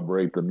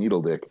calibrate the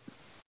needle dick.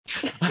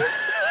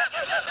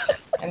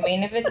 I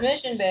mean, if it's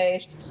mission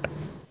based.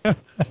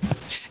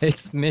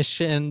 It's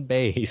mission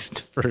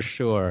based for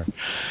sure.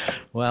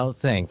 Well,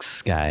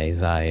 thanks,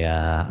 guys.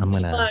 I'm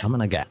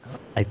gonna get.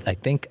 I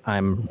think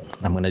I'm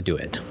gonna do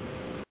it.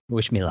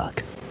 Wish me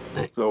luck.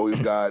 So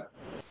we've got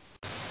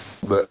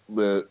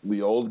the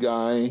old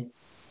guy,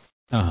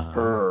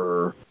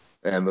 her,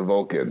 and the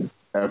Vulcan,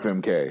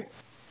 FMK.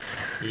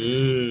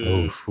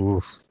 Her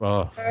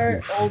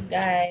old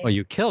guy. Well,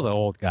 you kill the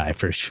old guy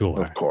for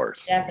sure. Of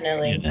course.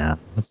 Definitely. Yeah.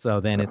 So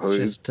then it's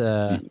just.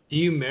 Do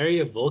you marry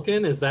a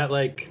Vulcan? Is that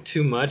like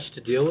too much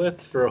to deal with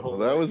for a whole?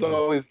 Well, that was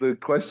always the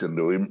question.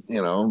 Do we,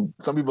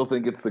 some people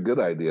think it's the good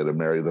idea to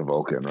marry the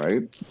Vulcan,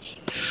 right?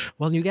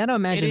 Well, you got to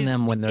imagine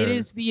them when they're. It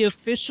is the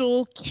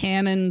official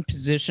canon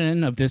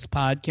position of this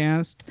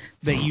podcast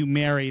that you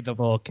marry the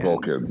Vulcan.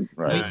 Vulcan,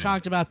 right? We've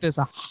talked about this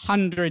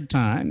 100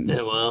 times.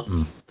 Yeah, well,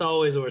 it's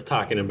always worth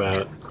talking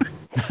about.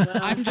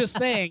 I'm just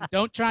saying,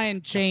 don't try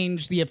and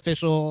change the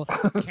official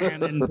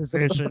canon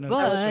position of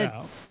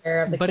the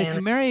show. But if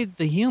you marry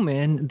the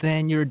human,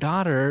 then your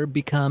daughter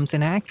becomes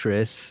an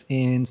actress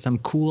in some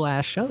cool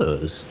ass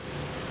shows.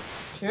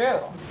 True.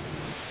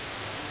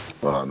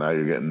 Well, now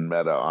you're getting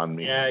meta on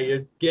me. Yeah,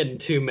 you're getting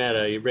too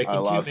meta. You're breaking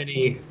too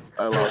many.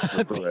 I lost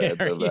the thread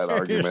of that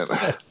argument.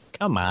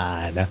 Come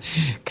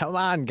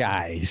on,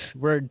 guys.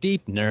 We're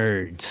deep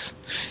nerds.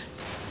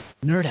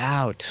 Nerd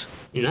out.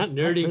 You're not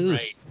nerding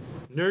right.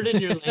 Nerd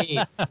in your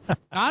lane.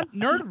 Not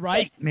nerd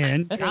right,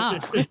 man.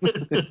 God.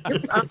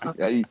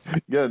 Yeah, you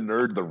gotta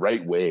nerd the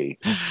right way.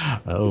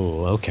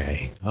 Oh,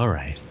 okay. All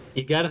right.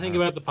 You got to think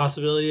about the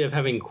possibility of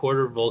having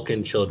quarter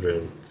Vulcan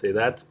children. See,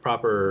 that's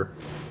proper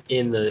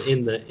in the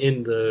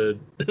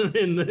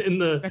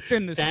That's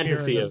in the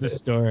fantasy spirit of of the it.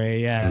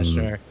 story. Yeah,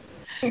 sure.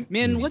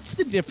 Min, what's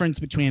the difference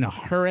between a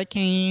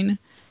hurricane,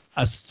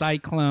 a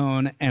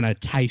cyclone, and a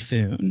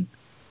typhoon?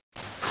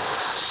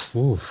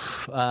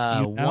 Oof. Do you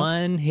know?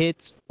 One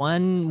hits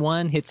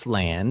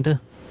land.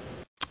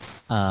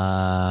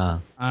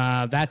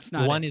 That's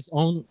not. One is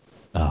on.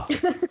 Oh.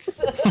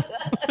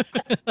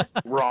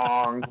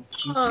 Wrong.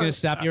 I'm just gonna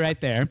stop you right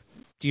there.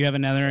 Do you have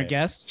another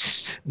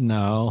guess?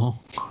 No,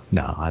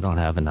 I don't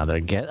have another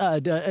guess.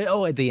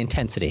 The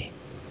intensity.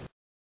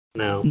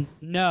 No.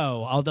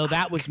 No, although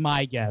that was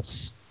my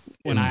guess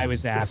when I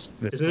was asked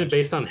this. Isn't it question.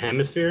 based on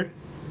hemisphere?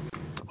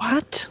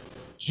 What?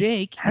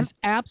 Jake is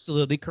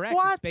absolutely correct.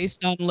 It's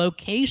based on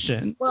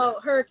location. Well,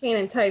 hurricane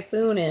and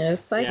typhoon is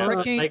cyclone. Yeah.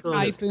 Hurricane,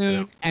 cyclone is-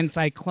 typhoon, and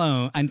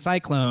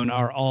cyclone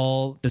are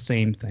all the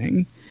same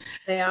thing.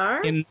 They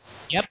are. In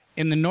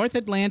the North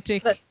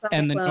Atlantic But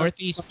and the cyclone-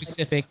 Northeast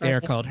Pacific, they are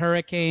called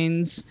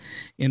hurricanes.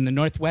 In the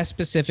Northwest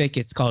Pacific,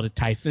 it's called a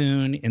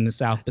typhoon. In the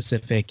South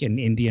Pacific and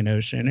Indian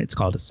Ocean, it's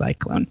called a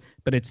cyclone.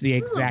 But it's the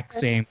exact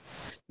same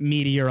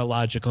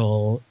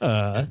meteorological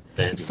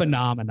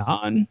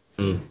phenomenon.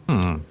 Hmm.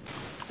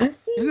 I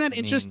see. Isn't that I mean-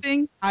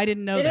 interesting? I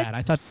didn't know It that. is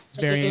I thought it was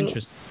very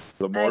interesting. interesting.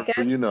 The more I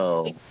guess you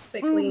know.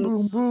 specifically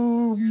Boom,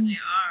 boom. they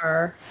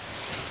are.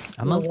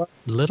 I'm a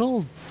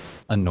little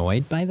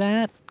annoyed by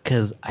that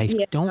because I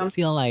Yeah. don't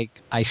feel like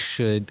I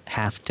should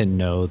have to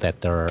know that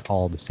they're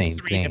all the same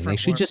Three thing. They different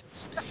should words.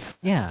 just,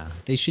 yeah,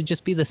 they should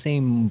just be the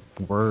same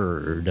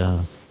word.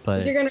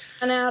 But You're gonna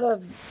run out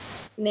of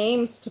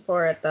names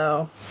for it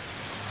though.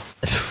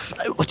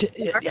 We're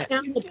already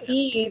down the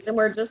T's and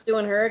we're just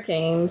doing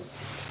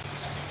hurricanes.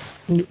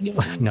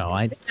 no,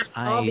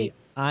 All the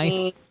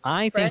names.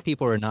 I think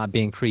people are not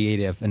being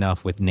creative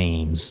enough with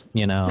names.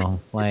 You know,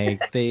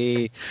 like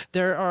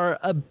there are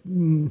a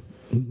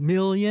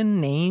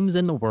million names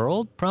in the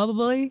world,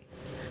 probably.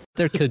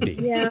 There could be.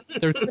 Yeah.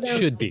 There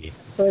should be.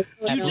 So it's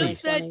You really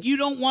just said funny. you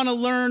don't want to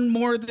learn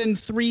more than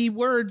 3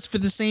 words for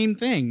the same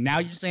thing. Now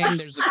you're saying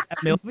there's a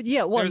million. But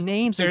yeah, well, There's-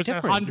 names are there's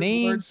different.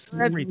 100 words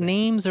for everything.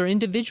 Names are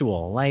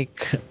individual.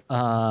 Like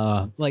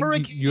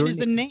Hurricane your is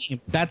a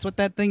name. That's what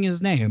that thing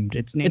is named.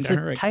 It's named it's a a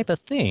hurricane. type of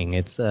thing.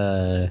 It's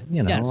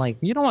Yes. like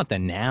you don't want the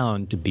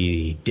noun to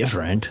be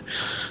different,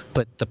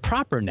 but the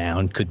proper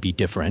noun could be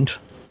different.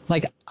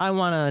 Like I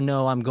want to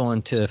know I'm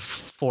going to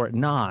Fort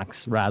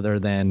Knox rather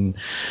than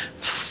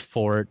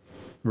Fort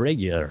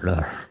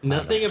Regular.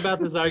 Nothing about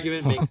this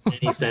argument makes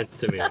any sense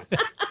to me. I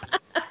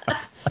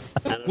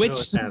don't know Which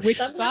what's happening. which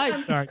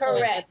Sometimes side are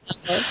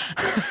correct.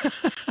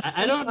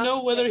 I don't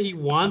know whether he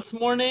wants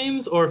more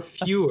names or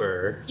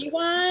fewer. He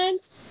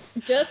wants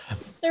just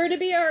there to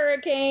be a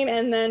hurricane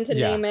and then to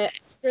Yeah. name it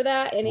after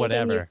that. Anything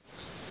Whatever.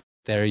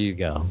 There you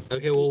go.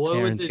 Okay, well, what would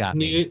Aaron's the got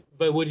new? me.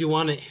 But would you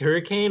want a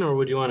hurricane or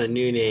would you want a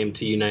new name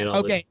to unite all?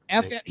 Okay,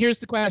 here's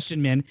the question,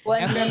 Min.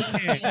 What name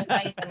FMK, do you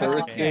like the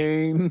most?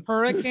 Hurricane.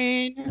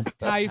 hurricane,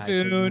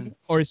 typhoon,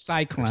 or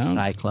cyclone?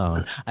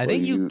 Cyclone. I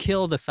think you you-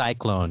 kill the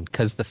cyclone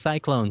because the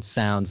cyclone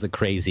sounds the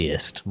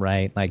craziest,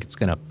 right? Like it's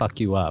gonna fuck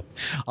you up.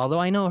 Although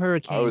I know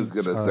hurricanes. I was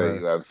gonna say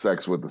you have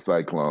sex with the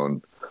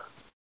cyclone.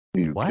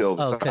 You What? kill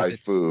the Oh, 'cause it's-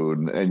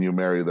 typhoon and you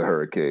marry the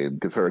hurricane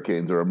because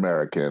hurricanes are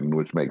American,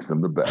 which makes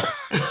them the best.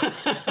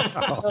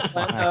 Oh,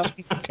 wow.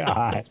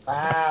 God.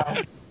 Wow.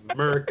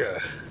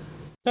 Merca.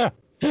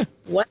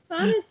 What's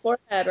on his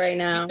forehead right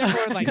now?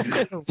 More like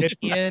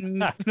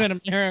Caribbean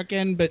than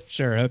American, but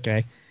sure,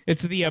 okay.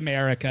 It's the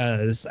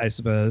Americas, I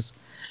suppose.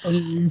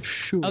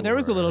 Sure. Oh, there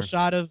was a little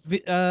shot of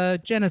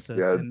Genesis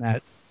Yeah.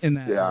 in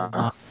that.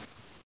 Yeah.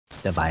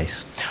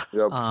 device.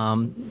 Yep.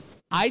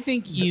 I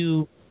think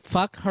you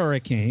fuck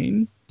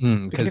hurricane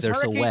Because they're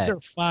so hurricanes wet. are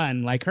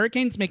fun. Like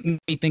hurricanes make me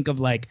think of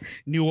like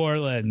New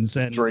Orleans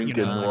and Drink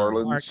you in know, New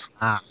Orleans.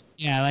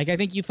 Yeah, like I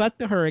think you fuck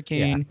the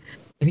hurricane.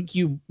 I think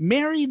you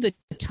marry the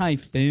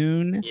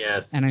typhoon,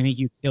 Yes. and I think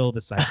you kill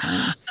the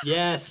cyclone.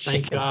 Yes.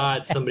 Thank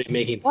God somebody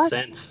making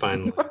sense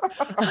finally.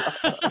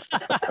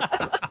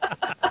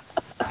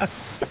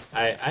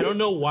 I don't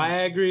know why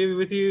I agree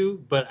with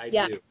you, but I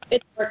Yeah. do.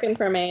 It's working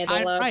for me. The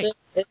I'm right. logic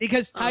is-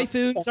 Because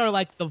typhoons are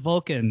like the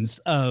Vulcans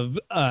of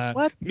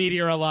What?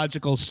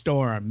 meteorological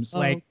storms. Oh.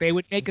 Like they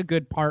would make a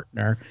good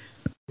partner.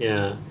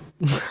 Yeah.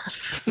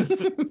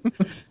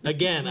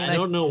 Again, I I-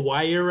 don't know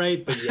why you're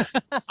right, but yes.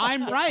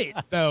 I'm right,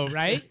 though,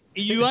 right?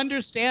 You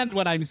understand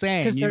what I'm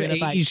saying. Because they're even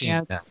if I Asian.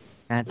 can't-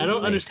 That's I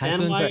don't right.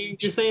 understand Typhoons why are-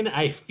 you're saying it.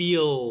 I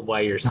feel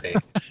why you're saying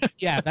it.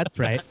 Yeah, that's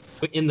right.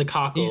 In the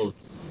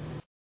cockles.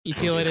 You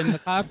feel it in the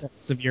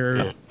pockets of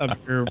your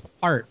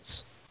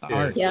parts. Yeah.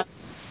 Art. Yeah.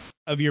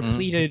 Of your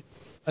Mhm.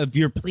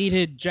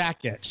 pleated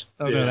jacket.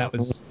 Oh no, Yeah. that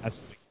was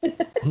that's,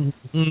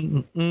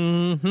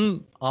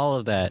 All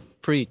of that.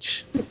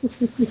 Preach.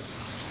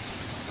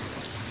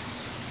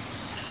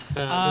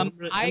 I'm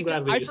I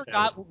glad we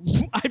forgot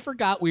established- I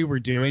forgot we were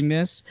doing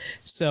this,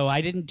 so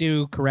I didn't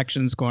do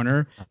corrections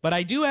corner. But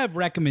I do have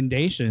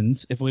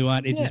recommendations if we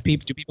want. Yeah.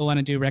 Do people want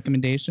to do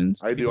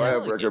recommendations? I do. I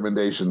have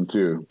recommendation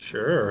too.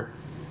 Sure.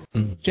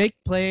 Jake,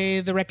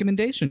 play the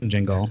recommendation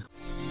jingle.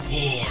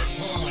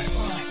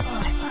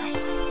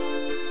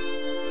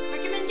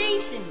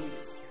 Recommendations.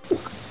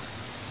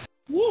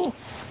 Yeah.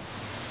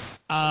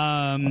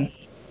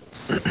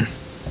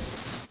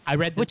 I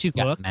read this What you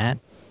book. got, Matt?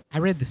 I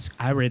read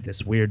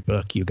this weird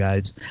book, you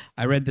guys.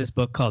 I read this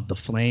book called The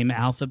Flame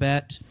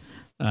Alphabet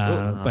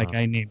by a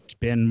guy named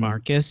Ben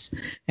Marcus,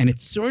 and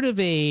it's sort of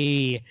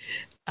a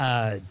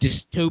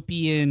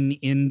dystopian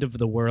end of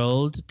the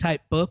world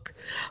type book.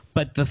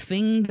 But the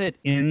thing that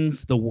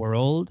ends the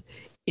world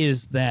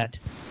is that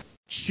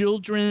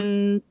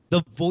children,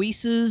 the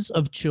voices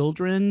of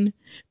children,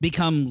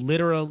 become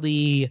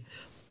literally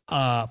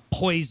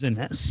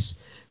poisonous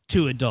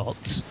to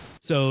adults.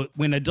 So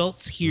when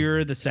adults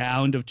hear the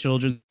sound of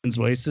children's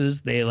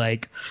voices, they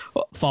like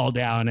fall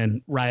down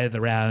and writhe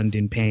around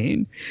in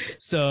pain.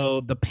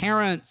 So the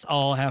parents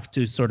all have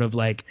to sort of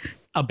like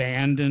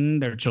abandon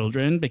their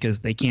children because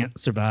they can't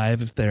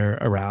survive if they're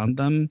around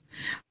them.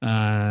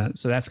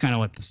 So that's kind of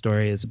what the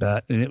story is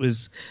about. And it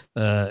was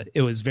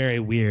very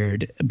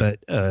weird, but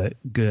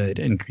good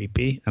and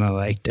creepy, and I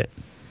liked it.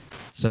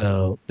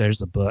 So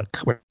there's a book.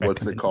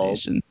 What's it called?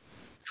 recommendation.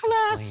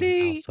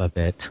 Classy.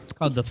 Alphabet. It's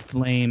called The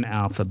Flame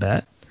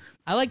Alphabet.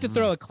 I like to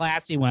throw a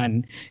classy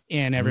one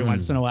in every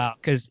once in a while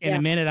because in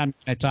a minute I'm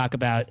going to talk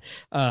about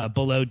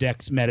Below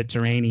Decks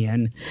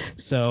Mediterranean.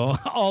 So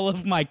all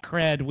of my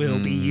cred will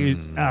be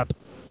used up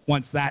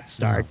once that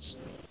starts.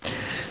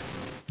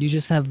 You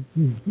just have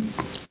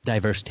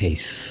diverse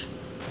tastes.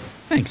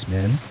 Thanks,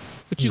 man.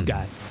 What you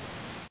got?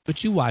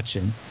 What you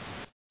watching?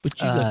 What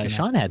you looking at?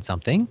 Sean had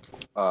something.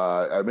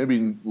 I may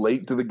be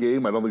late to the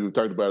game. I don't think we've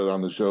talked about it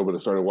on the show, but I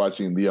started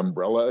watching The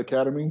Umbrella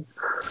Academy.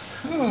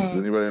 Did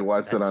anybody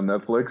watch that on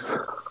Netflix?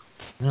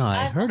 No,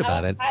 I heard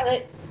about it.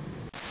 Pilot.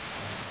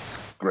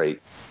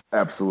 Great.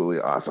 Absolutely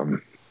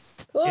awesome.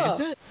 Cool. Is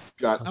it?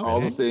 Got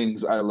all the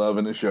things I love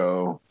in the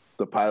show.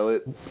 The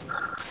pilot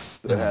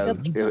that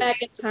has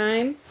Back in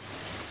time.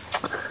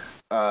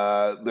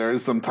 there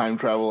is some time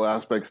travel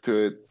aspects to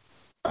it.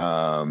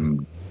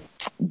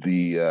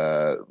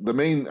 The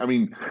main, I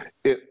mean,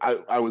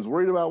 I was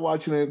worried about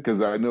watching it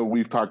because I know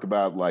we've talked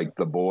about like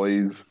The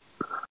Boys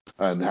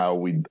and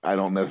how I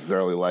don't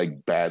necessarily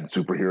like bad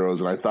superheroes,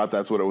 and I thought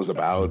that's what it was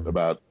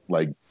about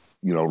like,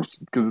 you know,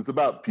 because it's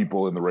about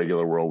people in the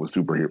regular world with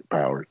superhero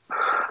powers.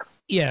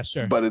 Yeah,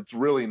 sure. But it's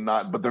really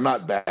not. But they're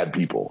not bad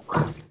people.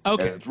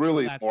 Okay, and it's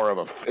really more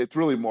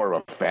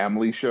of a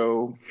family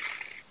show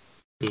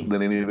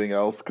than anything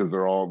else, because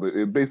they're all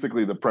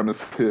basically the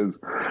premise is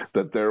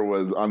that there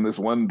was on this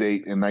one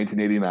date in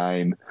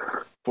 1989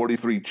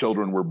 43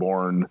 children were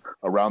born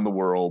around the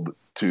world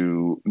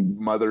to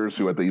mothers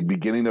who at the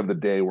beginning of the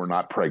day were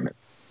not pregnant,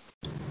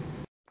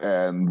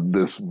 and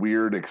this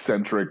weird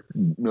eccentric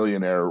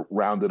millionaire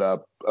rounded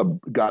up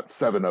got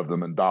 7 of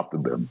them and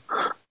adopted them,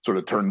 sort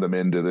of turned them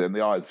into and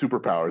they all had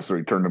superpowers, so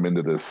he turned them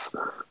into this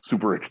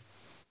super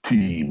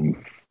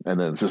team. And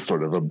then it's just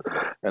sort of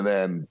and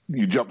then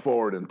you jump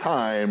forward in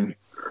time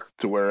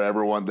to where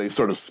they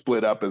sort of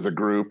split up as a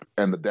group,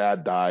 and the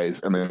dad dies,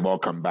 and they've all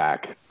come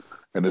back,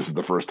 and this is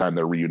the first time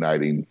they're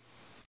reuniting.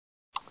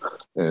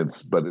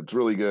 But it's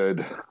really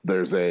good.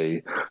 There's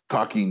a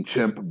talking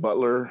chimp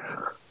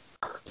butler,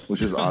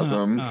 which is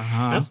awesome.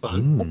 That's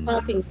fun.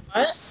 Talking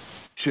what?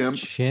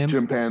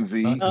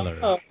 Chimpanzee. Butler.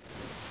 Oh,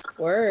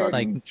 word.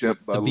 Talking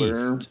chimp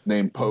butler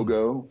named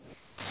Pogo.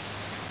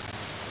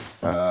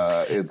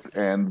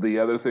 And the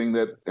other thing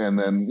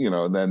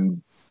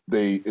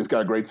it's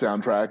got a great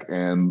soundtrack,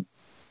 and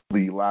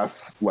the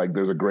last,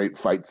 there's a great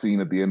fight scene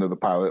at the end of the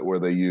pilot where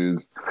they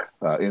use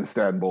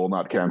Istanbul,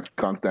 not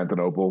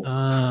Constantinople.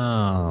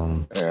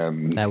 Oh,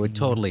 and that would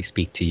totally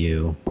speak to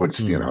you. Which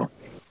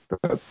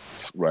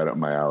that's right up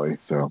my alley.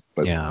 So,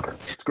 but yeah,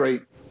 it's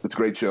great. It's a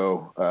great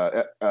show.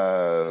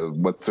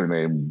 What's her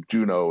name?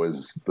 Juno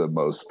is the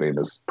most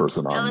famous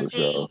person on the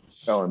show.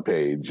 Ellen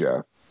Page.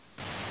 Yeah.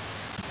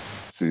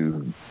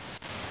 She's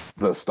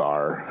the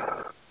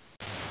star,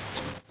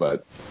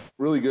 but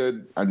really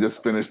good. I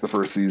just finished the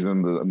first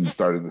season. I'm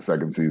starting the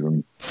second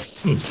season.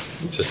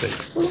 Interesting.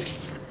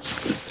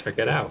 Check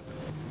it out.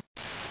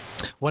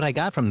 What I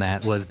got from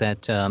that was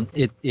that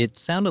it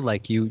sounded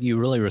like you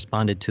really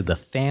responded to the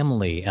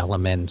family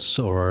elements,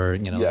 or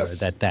yes.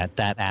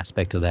 that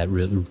aspect of that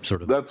really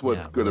sort of. That's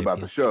what's good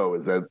about the show,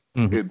 is that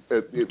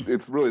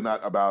it's really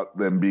not about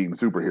them being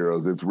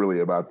superheroes. It's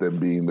really about them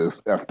being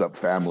this effed up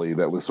family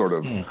that was sort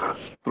of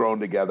thrown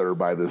together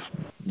by this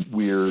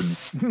weird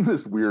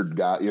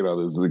guy,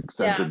 this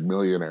eccentric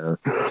millionaire,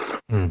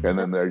 and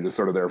then they're just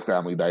sort of their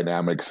family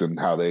dynamics and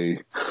how they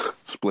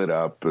split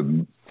up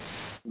and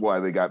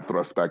why they got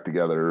thrust back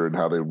together and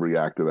how they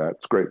react to that.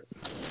 It's great.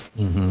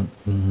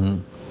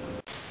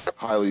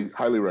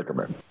 Highly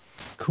recommend.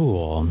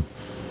 Cool.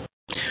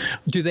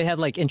 Do they have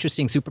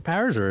interesting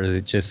superpowers, or is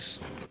it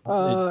just?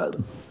 I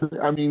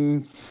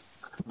mean,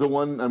 the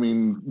one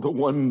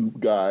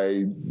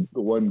guy,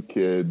 the one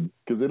kid,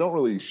 because they don't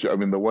really show. I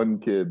mean, the one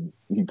kid,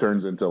 he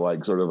turns into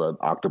sort of an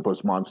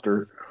octopus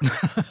monster.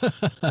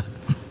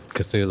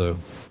 Cthulhu.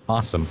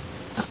 Awesome.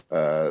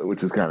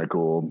 Which is kind of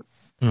cool.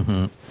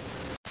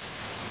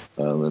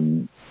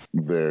 And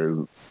there's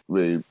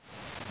the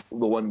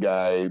one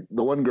guy,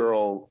 the one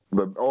girl,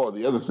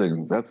 the other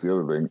thing, that's the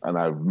other thing. And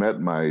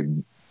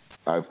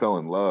I fell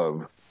in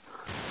love.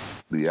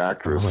 The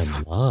actress. Fall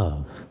in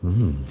love.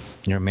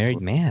 You're a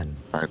married man.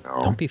 I know.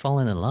 Don't be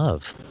falling in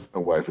love. My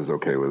wife is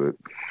okay with it.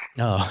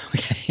 Oh,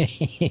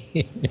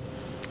 okay.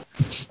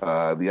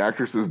 The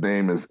actress's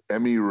name is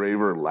Emmy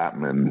Raver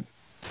Lapman.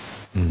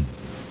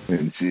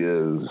 And she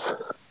is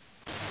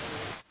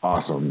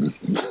awesome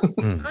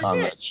on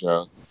that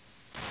show.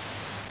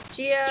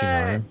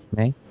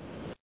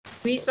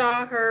 We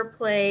saw her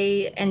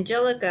play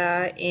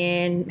Angelica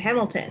in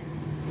Hamilton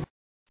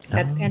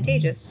at the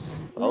Pantages.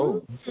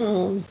 Oh.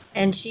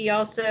 And she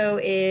also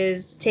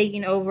is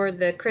taking over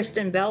the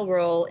Kristen Bell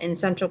role in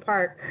Central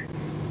Park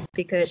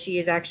because she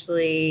is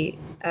actually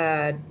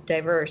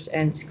diverse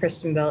and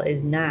Kristen Bell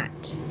is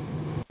not.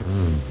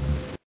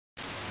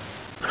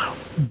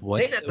 What,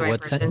 I think that's the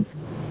right person.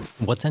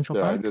 What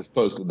Central Park? I just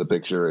posted the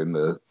picture in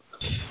the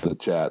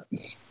chat.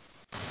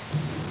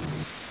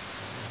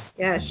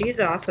 Yeah, she's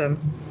awesome.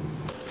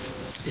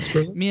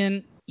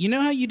 Man, you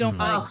know how you don't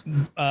like...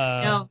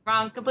 No,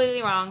 wrong.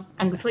 Completely wrong.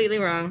 I'm completely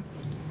wrong.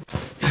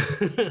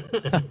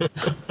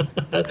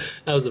 That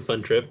was a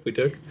fun trip we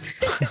took.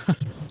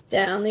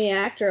 Down the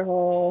actor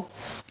hole.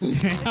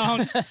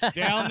 down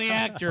the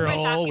actor What are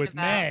we hole talking with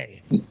about?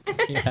 May.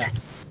 Yeah.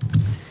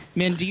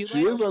 Man, do you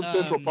She like, is on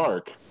Central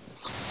Park.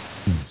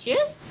 She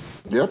is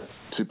Yep.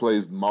 She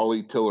plays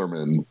Molly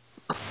Tillerman.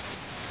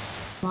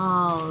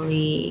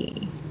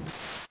 Molly.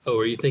 Oh,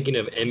 were you thinking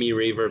of Emmy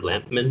Raver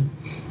Lampman?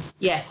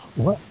 Yes.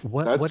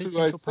 What That's is who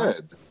I Central Park?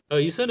 said. Oh,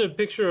 you sent a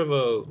picture of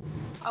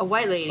A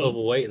white lady. a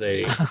white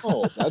lady.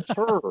 Oh, that's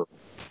her.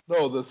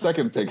 No, the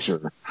second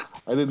picture.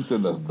 I didn't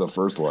send the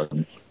first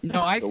one.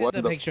 No, I The said one-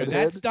 the the picture.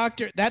 redhead? That's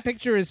Doctor. That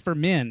picture is for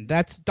men.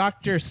 That's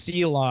Doctor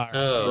Seelar.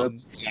 Oh.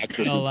 That's the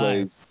actress No who lie.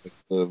 plays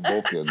the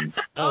Vulcan.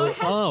 Oh, Oh, it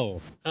has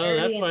Oh,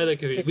 that's why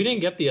we didn't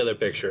get the other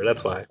picture.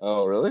 That's why.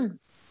 Oh, really?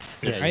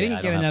 yeah, I didn't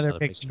don't get have another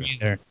picture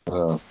either.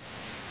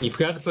 You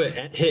forgot to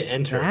hit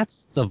enter.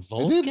 That's the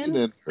I didn't Vulcan.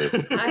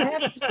 enter. I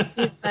have to just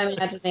use my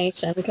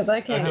imagination because I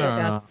I can't don't get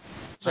down.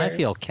 know. I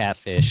feel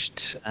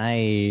catfished.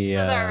 Is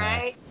that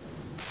right?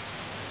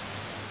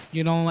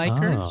 You don't like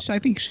her? Oh. I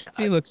think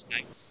she looks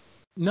nice.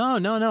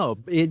 No.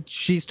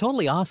 She's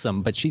totally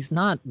awesome, but she's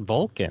not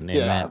Vulcan in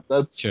Yeah, that.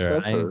 that's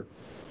Sure, her.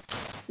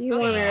 You Oh,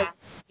 want yeah. her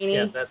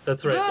Yeah, bikini?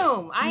 that's right.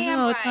 Boom! I am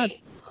No, it's not- right.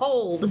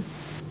 Hold.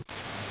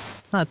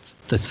 Not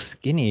the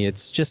skinny.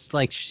 It's just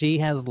like she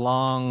has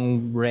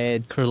long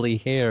red curly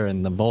hair,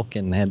 and the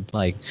Vulcan had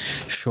like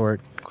short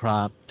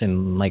cropped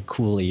and like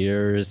cool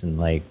ears and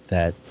like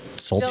that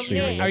sultry.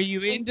 Nick, Are you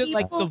into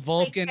like the people play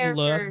Vulcan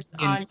look? characters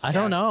on I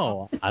don't shows.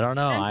 know.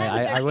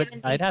 Sometimes they're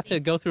given I'd have to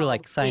these go through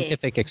like things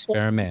scientific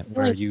experiment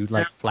where you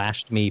like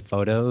flashed me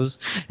photos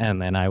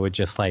and then I would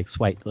just like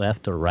swipe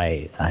left or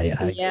right. So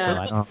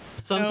I don't.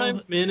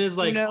 Sometimes Min is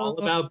like No. all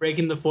about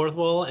breaking the fourth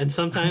wall, and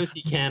sometimes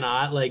he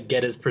cannot like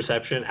get his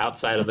perception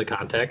outside of the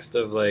context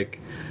of like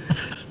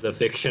the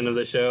fiction of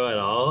the show at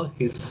all.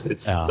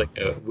 It's Yeah. like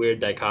a weird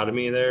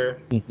dichotomy there.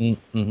 Mhm.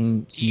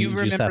 Do you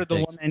just remember have the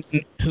to-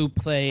 woman who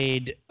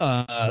played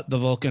the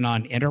Vulcan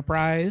on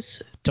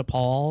Enterprise?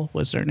 T'Pol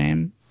was her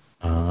name.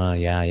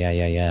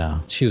 Yeah.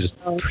 She was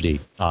pretty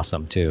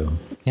awesome too.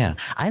 Yeah,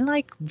 I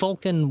like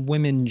Vulcan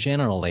women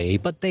generally,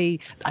 but I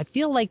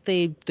feel like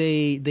they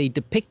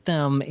depict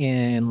them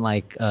in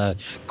like a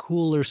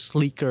cooler,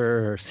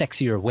 sleeker,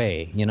 sexier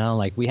way. You know,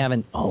 like we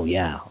haven't. Oh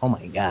yeah. Oh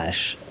my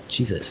gosh.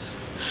 Jesus.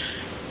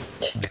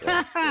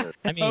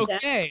 I mean,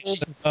 Okay,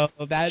 so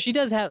that she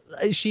does have.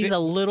 She's a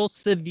little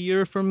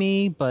severe for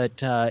me, but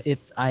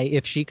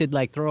if she could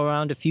like throw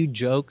around a few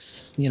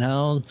jokes, you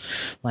know,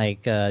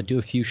 like do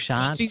a few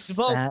shots. she's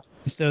Vulcan,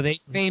 so they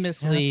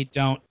famously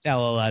don't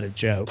tell a lot of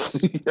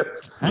jokes.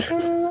 Yes. I don't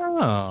know.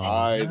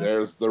 Aye,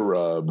 there's the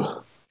rub.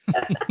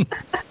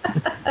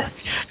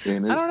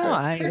 In his I don't know.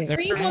 pants. The They're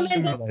Dream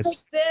Woman doesn't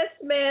fabulous.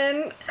 exist,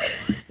 man.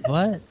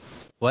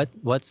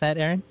 What's that,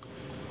 Aaron?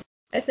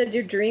 I said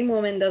your Dream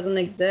Woman doesn't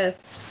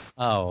exist.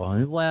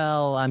 Oh,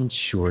 well, I'm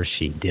sure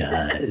she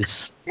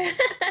does.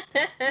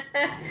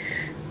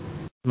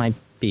 Might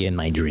be in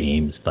my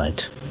dreams,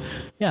 but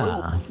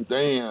yeah.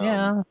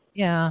 Damn.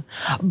 Yeah.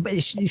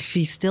 But she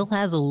still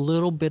has a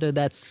little bit of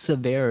that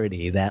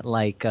severity, that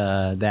like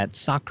that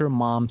soccer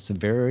mom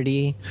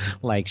severity.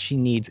 Like she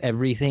needs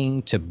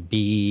everything to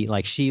be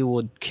like she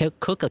would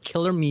cook a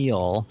killer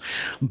meal,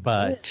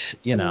 but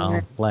you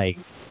know, like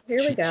Here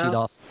we she'd go.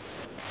 also.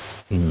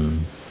 Hmm.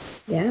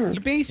 Yeah.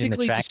 You're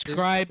basically attractive?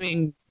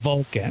 describing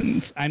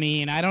Vulcans. I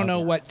mean, I don't know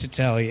Okay. what to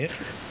tell you.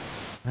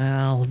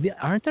 Well,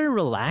 aren't there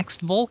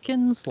relaxed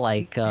Vulcans?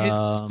 Like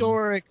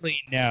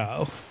Historically,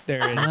 no,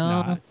 there is No.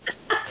 not.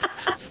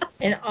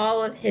 In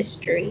all of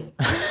history.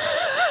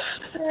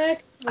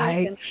 Next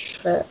I-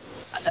 Vulcan.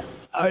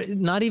 But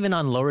not even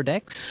on lower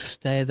decks.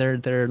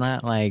 They're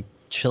not like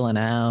chilling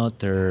out.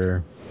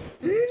 They're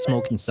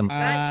smoking some. They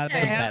That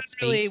haven't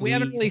really, we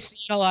haven't weed. really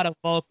seen a lot of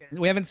Vulcans.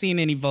 We haven't seen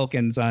any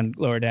Vulcans on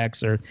lower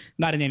decks, or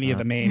not in any of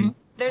the main.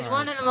 There's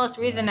one in the most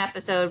recent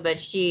episode, but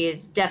she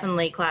is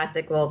definitely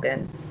classic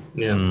Vulcan.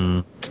 Yeah.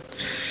 Mm.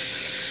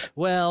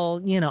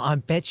 Well, you know, I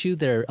bet you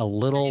they're a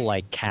little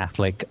like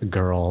Catholic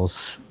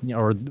girls,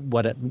 or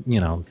what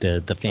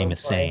the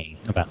famous boy. saying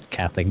about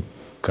Catholic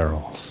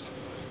girls.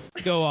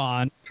 Go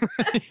on.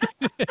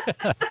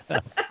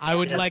 I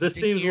would like This to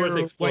seems hear worth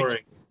what,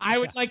 exploring. I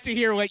would like to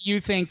hear what you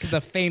think the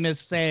famous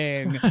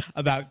saying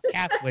about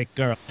Catholic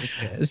girls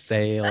is.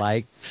 They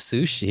like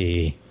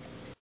sushi.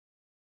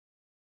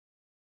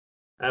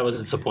 That was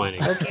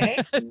disappointing. Okay.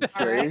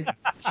 Okay.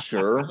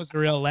 Sure. That was a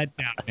real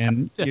letdown,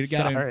 man. You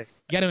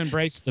gotta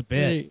embrace the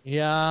bit.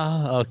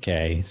 Yeah.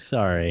 Okay.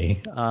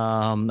 Sorry.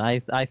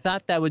 I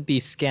thought that would be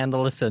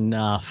scandalous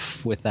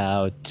enough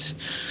without,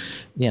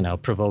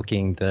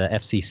 provoking the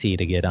FCC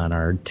to get on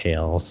our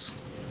tails.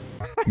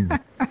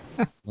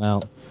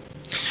 Well,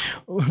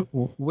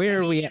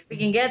 where are we? If we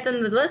can get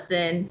them to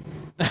listen,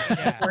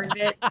 Yeah. worth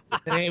it.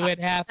 They would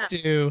have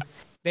to.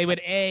 They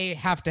would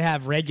have to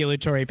have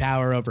regulatory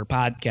power over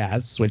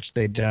podcasts, which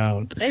they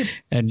don't,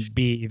 and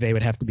B, they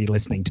would have to be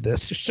listening to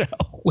this show,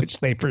 which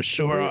they for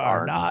sure They are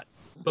aren't. not.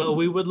 But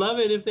we would love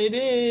it if they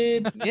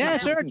did. Yeah,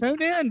 sure,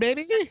 tune in,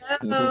 baby.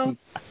 um,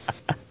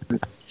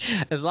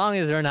 As long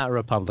as they're not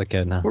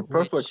Republican. We're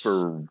perfect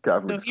for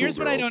Catholic So here's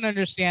what I don't schoolgirls.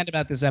 understand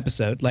about this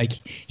episode. Like,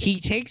 he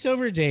takes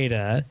over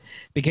Data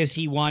because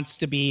he wants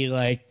to be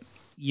like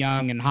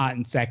young and hot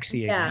and sexy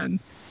Yeah. again.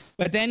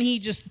 But then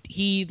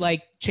he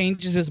like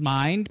changes his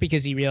mind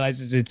because he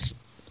realizes it's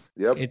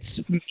Yep.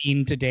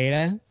 mean to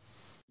Data.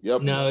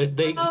 Yep. No,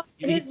 they. Oh,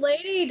 his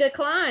lady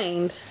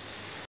declined.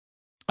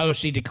 Oh,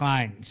 she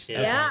declines.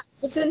 Yeah. Yeah,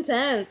 it's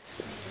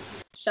intense.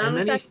 Sean And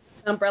was then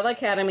at Umbrella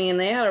Academy, and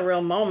they had a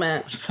real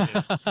moment.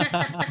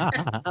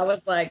 I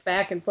was like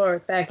back and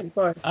forth, back and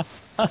forth.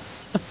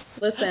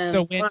 Listen.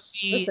 So when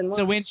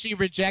listen, she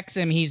rejects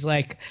him, he's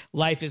like,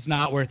 life is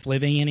not worth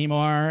living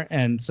anymore,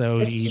 and so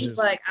he she's just,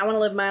 like, I want to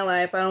live my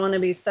life. I don't want to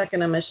be stuck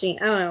in a machine.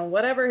 I don't know.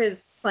 Whatever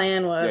his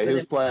plan was. Yeah, and his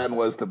it- plan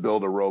was to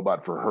build a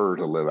robot for her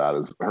to live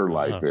out her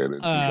life in. And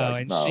she's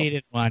like, and no. she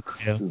didn't want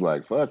to. She's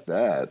like, fuck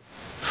that.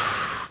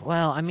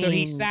 Well, I mean, So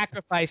he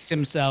sacrificed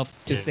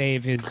himself to Yeah.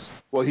 save his.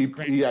 Well,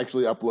 he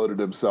actually uploaded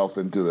himself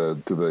into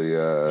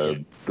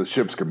the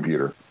ship's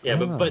computer. Yeah,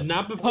 but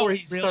not before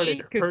he really?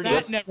 started 'Cause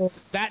hurting.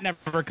 that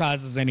never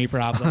causes any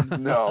problems.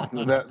 No,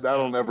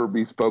 that'll never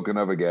be spoken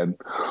of again.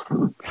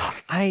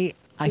 I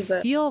He's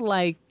a- feel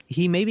like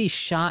he maybe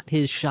shot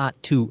his shot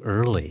too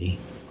early,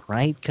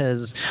 right?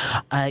 Because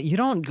you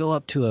don't go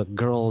up to a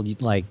girl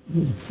like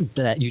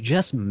that you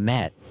just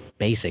met,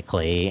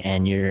 basically,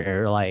 and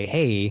you're like,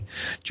 "Hey,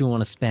 do you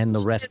want to spend the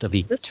rest of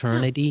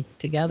eternity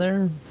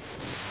together?"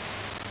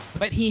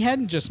 But he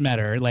hadn't just met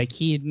her; like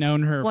he had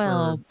known her.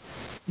 Well,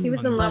 He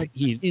was in love.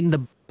 in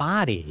the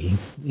body,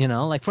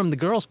 like from the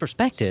girl's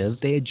perspective,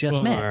 they had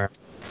just met. Sure.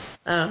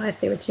 Oh, I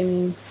see what you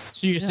mean.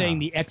 So you're saying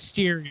the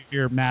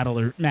exterior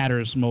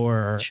matters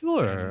more?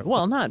 Sure.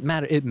 Well, not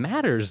matter. It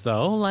matters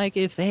though. Like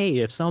if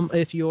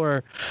your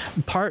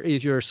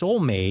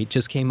soulmate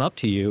just came up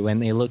to you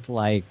and they looked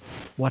like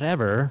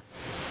whatever,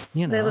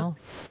 They look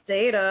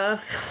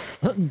Data.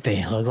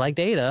 they look like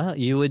Data,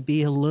 you would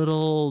be a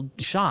little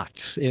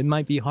shocked. It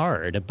might be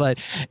hard, but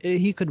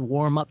he could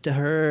warm up to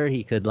her.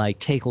 He could like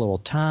take a little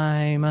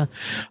time.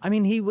 I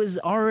mean, he was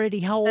already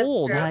how That's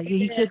old? true. Like,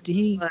 He did.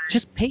 he But-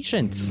 just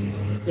patience.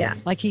 Yeah.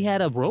 Like he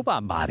had a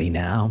robot body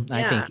now.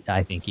 Yeah.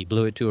 I think he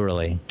blew it too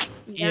early.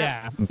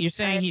 Yeah. You're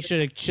saying he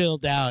should have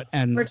chilled out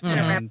and. We're just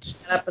gonna wrap and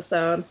that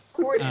episode.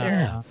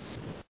 Yeah.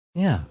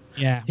 Yeah.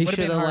 yeah. He Would've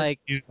been shoulda, hard like-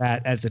 to do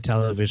that as a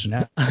television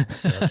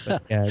episode.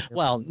 But yeah.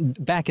 Well,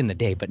 back in the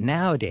day, but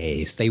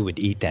nowadays they would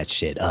eat that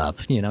shit up.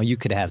 You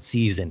could have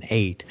season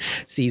 8,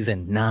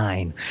 season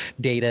 9.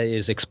 Data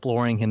is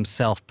exploring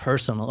himself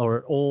personal,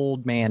 or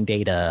old man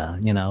Data,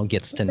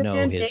 gets to know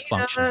his Data,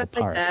 functional like that.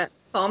 parts.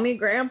 Call me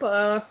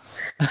Grandpa.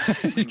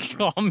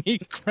 Call me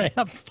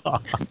Grandpa.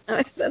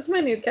 That's my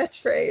new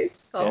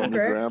catchphrase. Call Oh, me my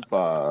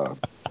Grandpa. grandpa.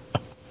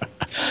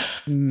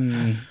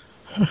 Hmm.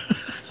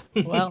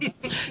 Well,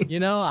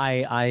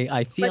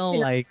 I feel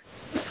like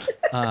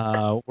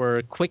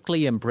we're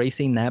quickly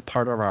embracing that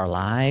part of our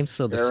lives.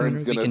 So the Aaron's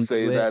sooner we gonna can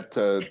say do it, that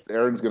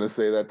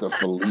to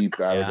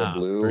Philippe out of Yeah, the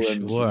blue, for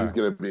and sure. he's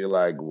gonna be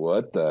like,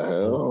 "What the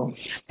hell?"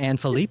 and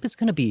Philippe is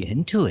going to be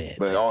into it.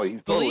 But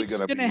he's totally Philippe's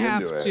gonna be gonna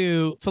have into it.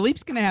 to.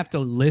 Philippe's gonna have to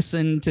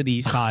listen to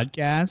these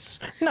podcasts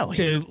No,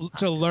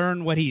 to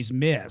learn what he's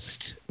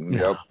missed.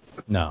 Yep.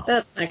 no.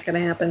 That's not gonna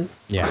happen.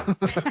 Yeah.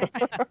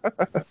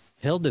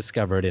 He'll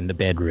discover it in the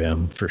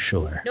bedroom for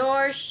sure.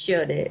 Nor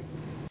should it.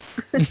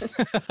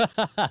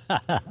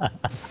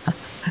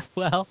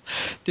 Well,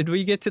 did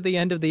we get to the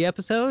end of the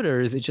episode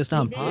or is it just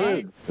on We pause?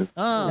 did.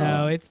 Oh.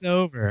 No, it's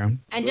over.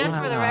 And just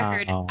for the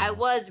record, Wow. I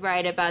was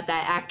right about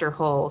that actor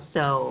hole.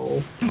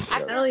 So,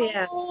 Hell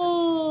yeah.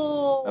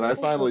 hole. And I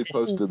finally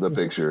posted the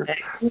picture.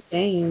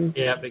 Game.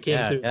 Yeah, it came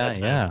Yeah, through. yeah, that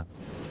time. yeah.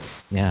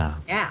 Yeah.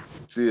 Yeah.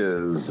 She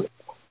is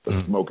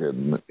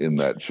smoking in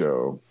that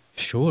show.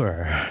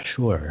 Sure.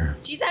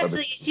 She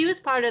was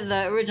part of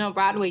the original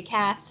Broadway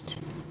cast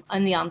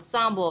in the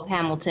ensemble of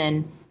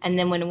Hamilton. And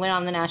then when it went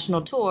on the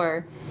national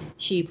tour,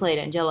 she played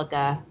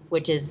Angelica,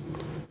 which is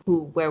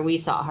where we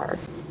saw her.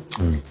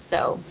 Mm.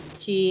 So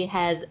she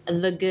has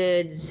the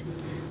goods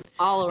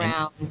all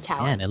around Man,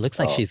 talent. it looks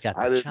like Oh, she's got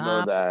the I didn't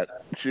know chops. that.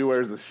 She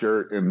wears a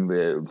shirt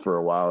for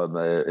a while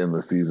in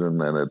the season,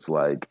 and it's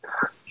like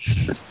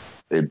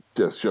it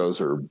just shows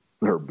her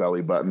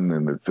belly button,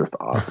 and it's just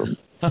awesome.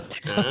 Ah, Oh,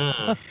 she's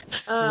like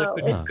Oh,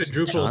 the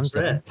quadruple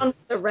Johnson. threat. on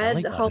the red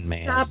Belly button Hulk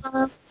man. top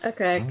on.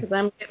 Okay, because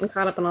I'm getting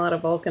caught up in a lot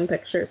of Vulcan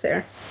pictures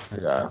here.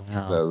 Yeah.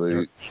 Wow.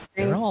 The-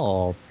 They're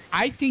all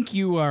I think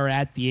you are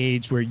at the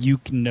age where you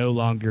can no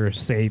longer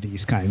say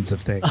these kinds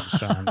of things,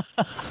 Sean,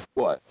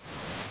 what?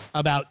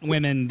 about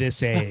women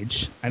this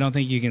age. I don't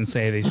think you can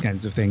say these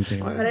kinds of things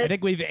anymore. But I it's-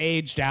 think we've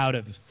aged out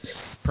of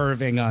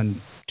perving on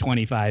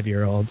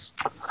 25-year-olds.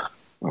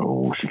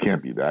 Oh, she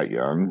can't be that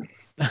young.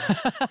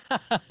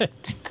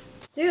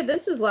 Dude,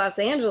 this is Los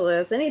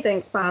Angeles.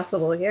 Anything's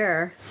possible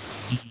here.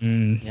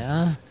 Mm.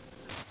 Yeah.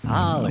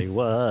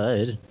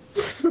 Hollywood.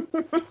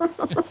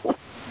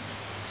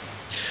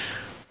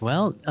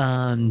 Well,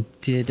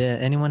 did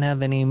anyone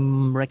have any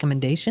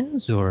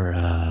recommendations or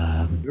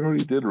You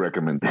already did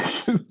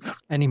recommendations.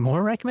 any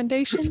more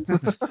recommendations?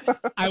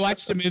 I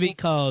watched a movie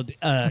called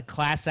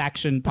Class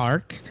Action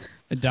Park,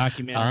 a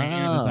documentary.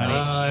 It was on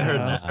I heard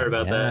HBO. that. Heard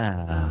about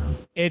that.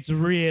 It's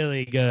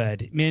really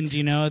good. Min, do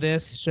you know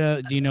this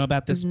show? Do you know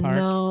about this park?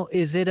 No,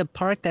 is it a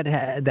park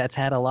that's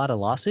had a lot of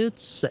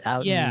lawsuits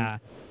out? Yeah. In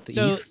the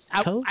So East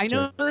Coast I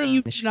know or that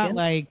you do Michigan? not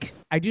like.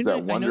 I do Is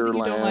that not. I know that you don't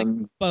like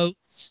Wonderland?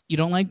 boats. You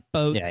don't like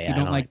boats. Yeah, you I don't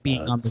don't like like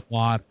being on the boats.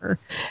 water.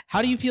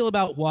 How do you feel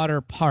about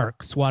water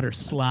parks, water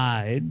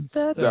slides?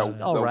 That's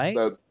all right.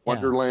 That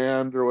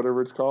Wonderland or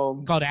whatever it's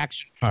called. Called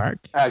Action Park.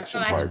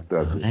 Action Park.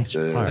 That's it.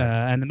 Action Yeah. Park.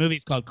 And the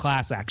movie's called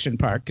Class Action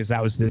Park because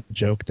that was the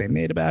joke they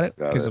made about it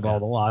Got because it. of all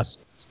the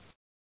lawsuits.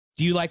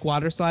 Do you like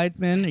water slides,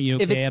 man? Are you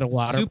If okay at a it's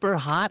water? super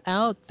hot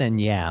out, then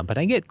yeah, but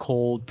I get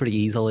cold pretty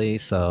easily.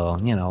 So,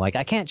 like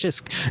I can't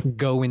just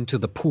go into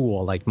the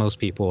pool like most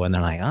people and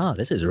they're like, oh,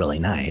 this is really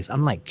nice.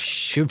 I'm like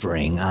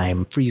shivering.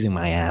 I'm freezing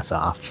my ass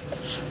off.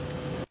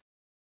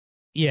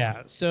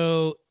 Yeah.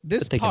 So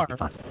this But they can be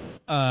park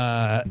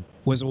fun.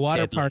 was a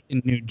water Deadly. park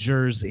in New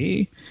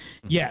Jersey.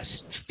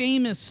 Yes,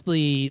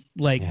 famously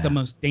like Yeah. the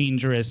most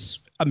dangerous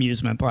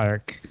amusement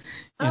park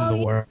in Oh, the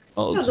yeah. world.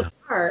 Oh, the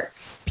park.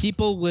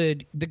 People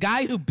would. The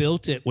guy who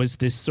built it was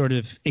this sort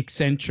of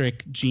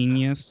eccentric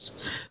genius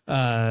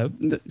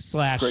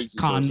slash Crazy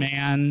con person.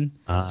 man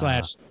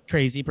slash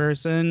crazy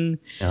person.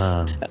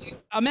 Uh,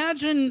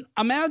 Imagine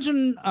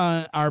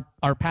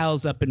our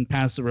pals up in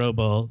Paso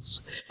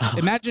Robles.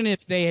 Imagine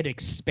if they had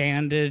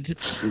expanded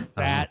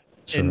that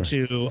sure.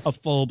 into a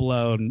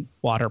full-blown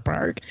water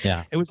park.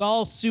 Yeah. It was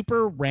all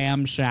super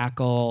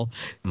ramshackle,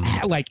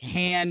 like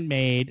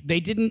handmade.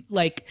 They didn't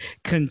like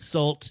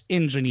consult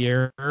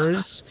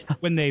engineers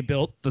when they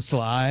built the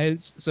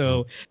slides.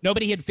 So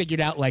nobody had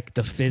figured out like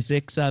the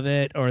physics of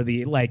it or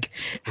the like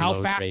how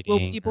Load fast will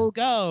rating. people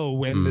go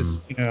when this,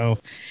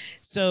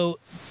 So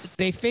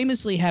they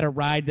famously had a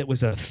ride that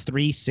was a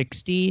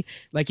 360,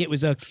 like it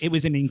was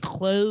an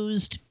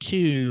enclosed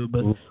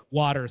tube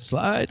water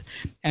slide,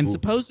 and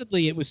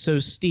supposedly it was so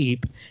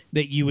steep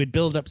that you would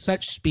build up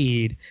such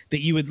speed that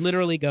you would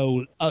literally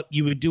go up,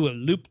 you would do a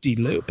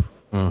loop-de-loop,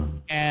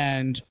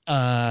 and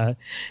they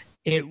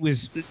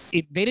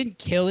didn't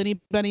kill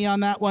anybody on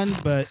that one,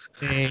 but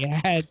they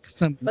had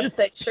some. But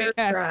they sure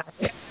had- tried.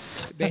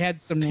 They had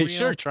some. They real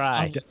sure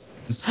tried.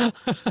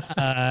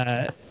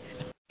 problems.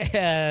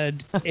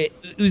 And it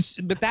was,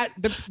 but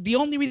the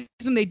only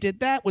reason they did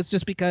that was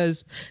just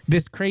because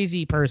this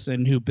crazy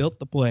person who built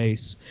the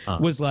place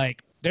was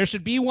like, there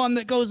should be one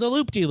that goes a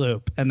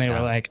loop-de-loop, and they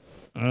were like,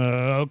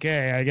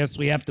 okay, I guess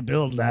we have to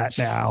build that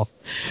now.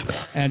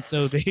 And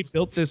so they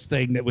built this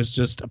thing that was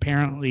just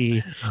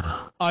apparently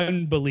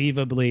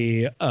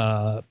unbelievably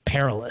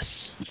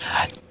perilous.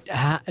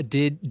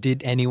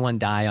 Did anyone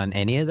die on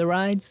any of the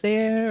rides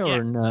there or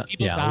Yes, no?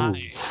 people died.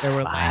 Oof. There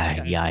were like,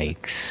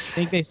 yikes. I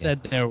think they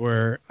said there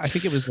were, I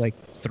think it was like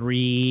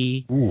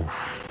three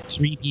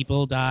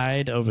people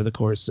died over the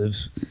course of,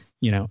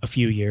 a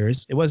few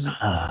years. It wasn't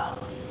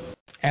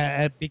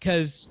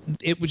because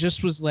it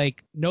was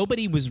like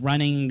nobody was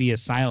running the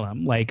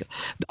asylum. Like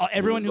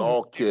everyone It was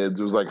all kids.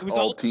 It was like it was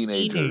all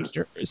teenagers.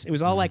 It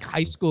was all like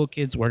high school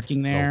kids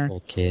working there.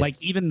 Local kids.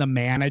 Like even the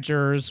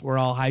managers were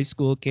all high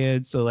school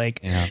kids. So like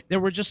Yeah. there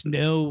were just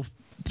no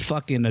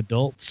fucking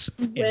adults.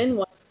 When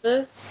was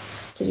this?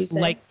 Did you say?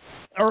 Like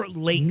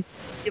early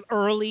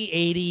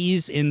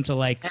 80s into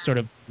like sort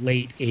of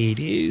late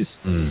 80s.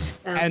 Sounds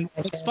And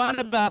like what's it. fun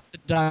about the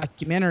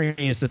documentary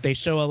is that they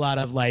show a lot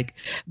of like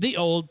the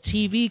old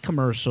TV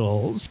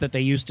commercials that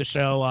they used to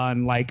show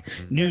on like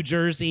New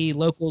Jersey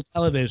local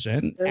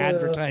television Ooh.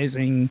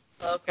 advertising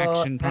Local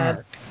Action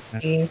Park.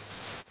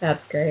 Jeez,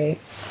 that's great.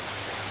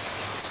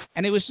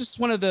 And it was just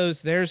one of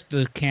those, there's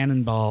the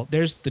cannonball,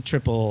 there's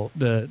the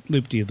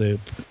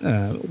loop-de-loop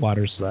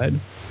water slide.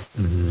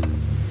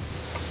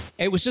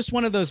 It was just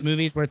one of those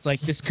movies where it's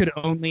like, this could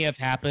only have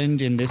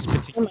happened in this Oh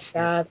particular my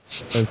god.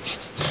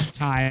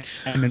 time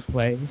and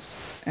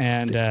place.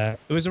 And it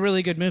was a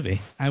really good movie.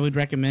 I would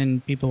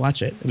recommend people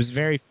watch it. It was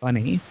very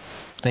funny.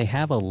 They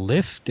have a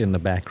lift in the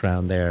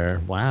background there.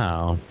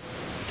 Wow.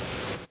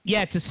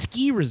 Yeah, it's a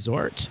ski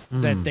resort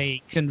that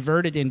they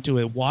converted into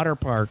a water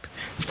park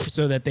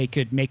so that they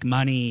could make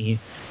money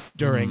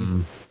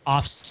during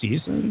off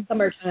season.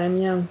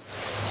 Summertime, yeah.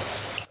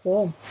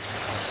 Cool.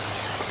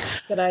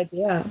 Good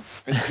idea.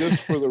 And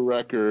just for the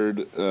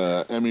record,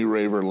 Emmy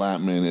Raver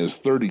Lampman is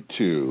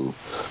 32,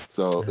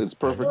 so it's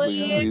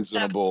perfectly Really?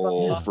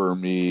 reasonable for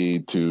me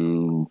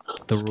to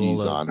The rule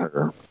skis of- on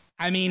her.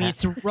 I mean,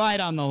 it's right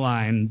on the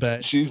line,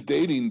 but She's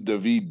dating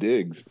Daveed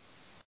Diggs.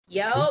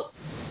 Yup.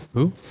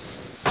 Who?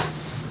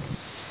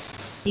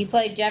 He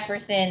played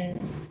Jefferson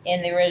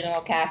in the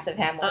original cast of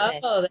Hamilton.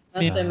 Oh,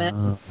 they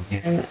must have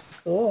Yeah. met.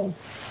 Cool.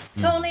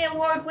 Tony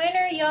Award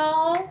winner,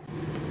 y'all.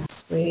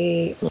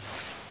 Sweet.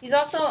 He's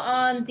also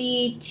on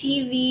the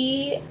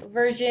TV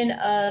version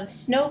of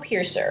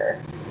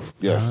Snowpiercer.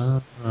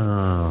 Yes,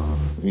 Oh.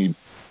 he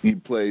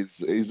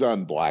He's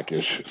on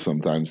Blackish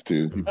sometimes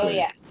too.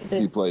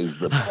 He plays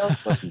the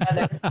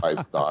five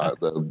star,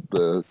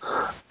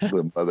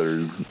 the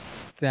mother's.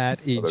 That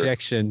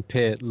ejection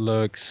pit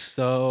looks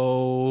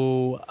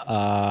so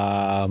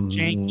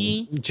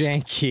Janky?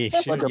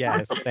 Janky. Like a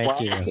Yes, piece of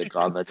thank you. plastic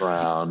on the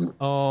ground.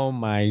 Oh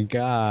my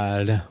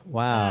god.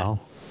 Wow.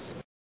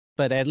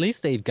 But at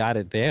least they've got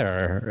it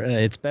there.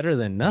 It's better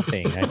than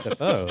nothing, I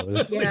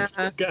suppose. Yeah,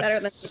 better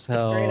than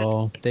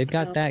So they've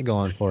got that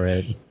going for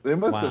it. They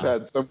must have Wow.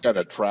 had some kind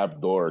of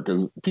trap door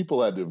because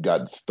people had to have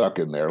gotten stuck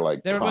in there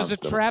like There was a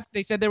constantly. trap.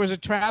 They said there was a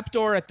trap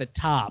door at the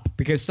top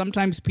because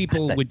sometimes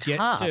people the would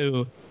top? get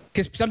to.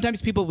 Because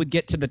sometimes people would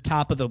get to the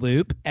top of the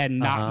loop and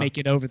not Uh-huh. make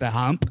it over the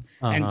hump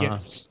and Uh-huh.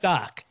 get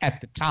stuck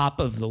at the top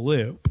of the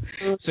loop.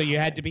 So you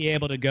had to be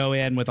able to go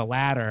in with a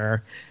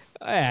ladder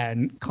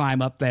and climb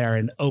up there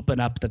and open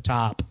up the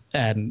top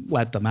and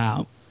let them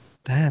out.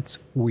 That's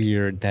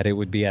weird that it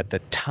would be at the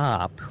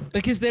top.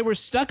 Because they were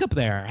stuck up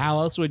there. How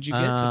else would you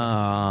get to them?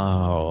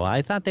 Oh,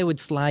 I thought they would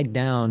slide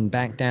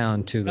back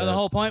down to No, the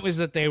whole point was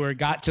that they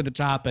got to the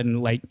top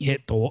and like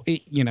hit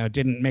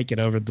didn't make it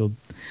over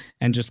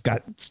and just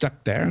got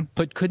stuck there.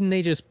 But couldn't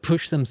they just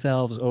push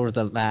themselves over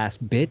the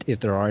last bit if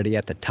they're already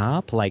at the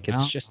top? Like it's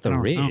Well, just I the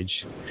don't know.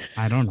 ridge.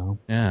 I don't know.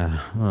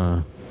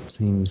 Yeah.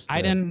 Seems.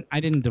 I didn't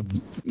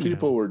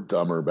People were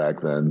dumber back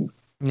then.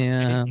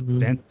 Yeah.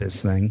 invent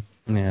this thing.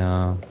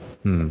 Yeah.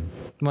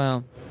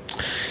 Well,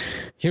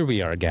 here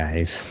we are,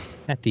 guys,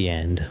 at the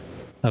end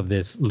of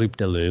this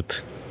loop-de-loop.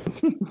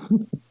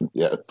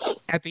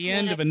 Yes. At the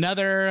end of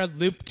another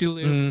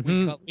loop-to-loop,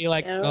 Mhm. we'll be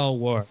like, Yep. oh,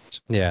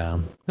 warped. Yeah.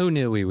 Who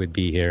knew we would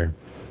be here?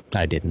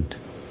 I didn't.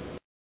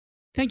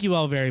 Thank you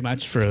all very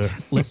much for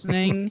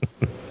listening.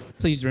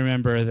 Please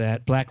remember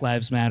that Black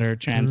Lives Matter,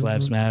 Trans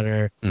Lives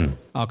Matter,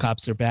 all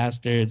cops are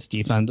bastards,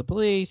 defund the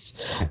police.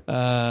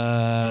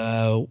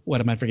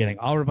 What am I forgetting?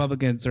 All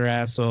Republicans are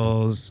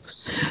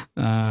assholes.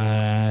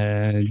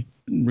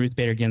 Ruth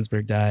Bader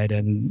Ginsburg died,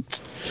 and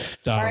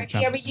Donald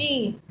Trump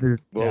RBG. the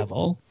Well,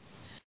 devil.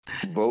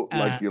 Vote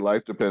like your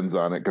life depends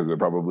on it because it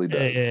probably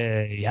does.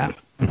 Yeah.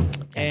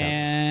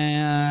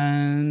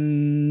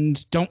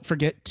 And don't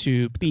forget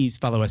to please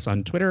follow us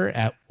on Twitter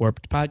at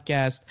Warped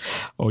Podcast,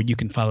 or you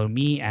can follow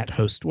me at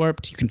Host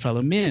Warped. You can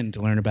follow Min to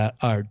learn about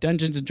our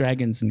Dungeons and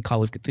Dragons and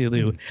Call of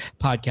Cthulhu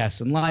podcasts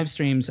and live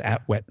streams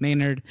at Wet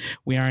Maynard.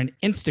 We are on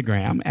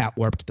Instagram at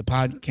Warped the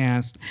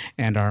Podcast,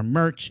 and our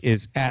merch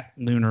is at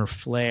Lunar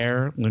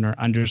Flare,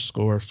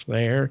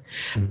 Lunar_Flare.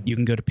 You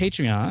can go to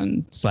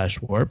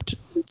Patreon/Warped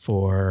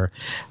for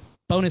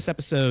bonus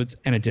episodes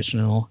and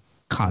additional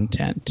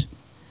content.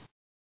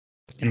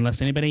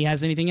 Unless anybody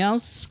has anything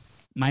else,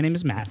 my name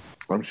is Matt.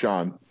 I'm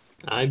Sean.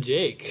 I'm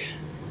Jake.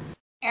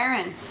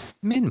 Aaron.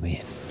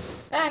 Minwin.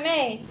 I'm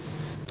May.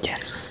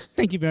 Yes.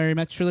 Thank you very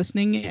much for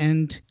listening,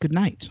 and good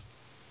night.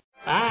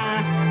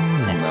 Bye.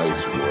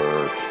 Nice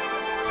work.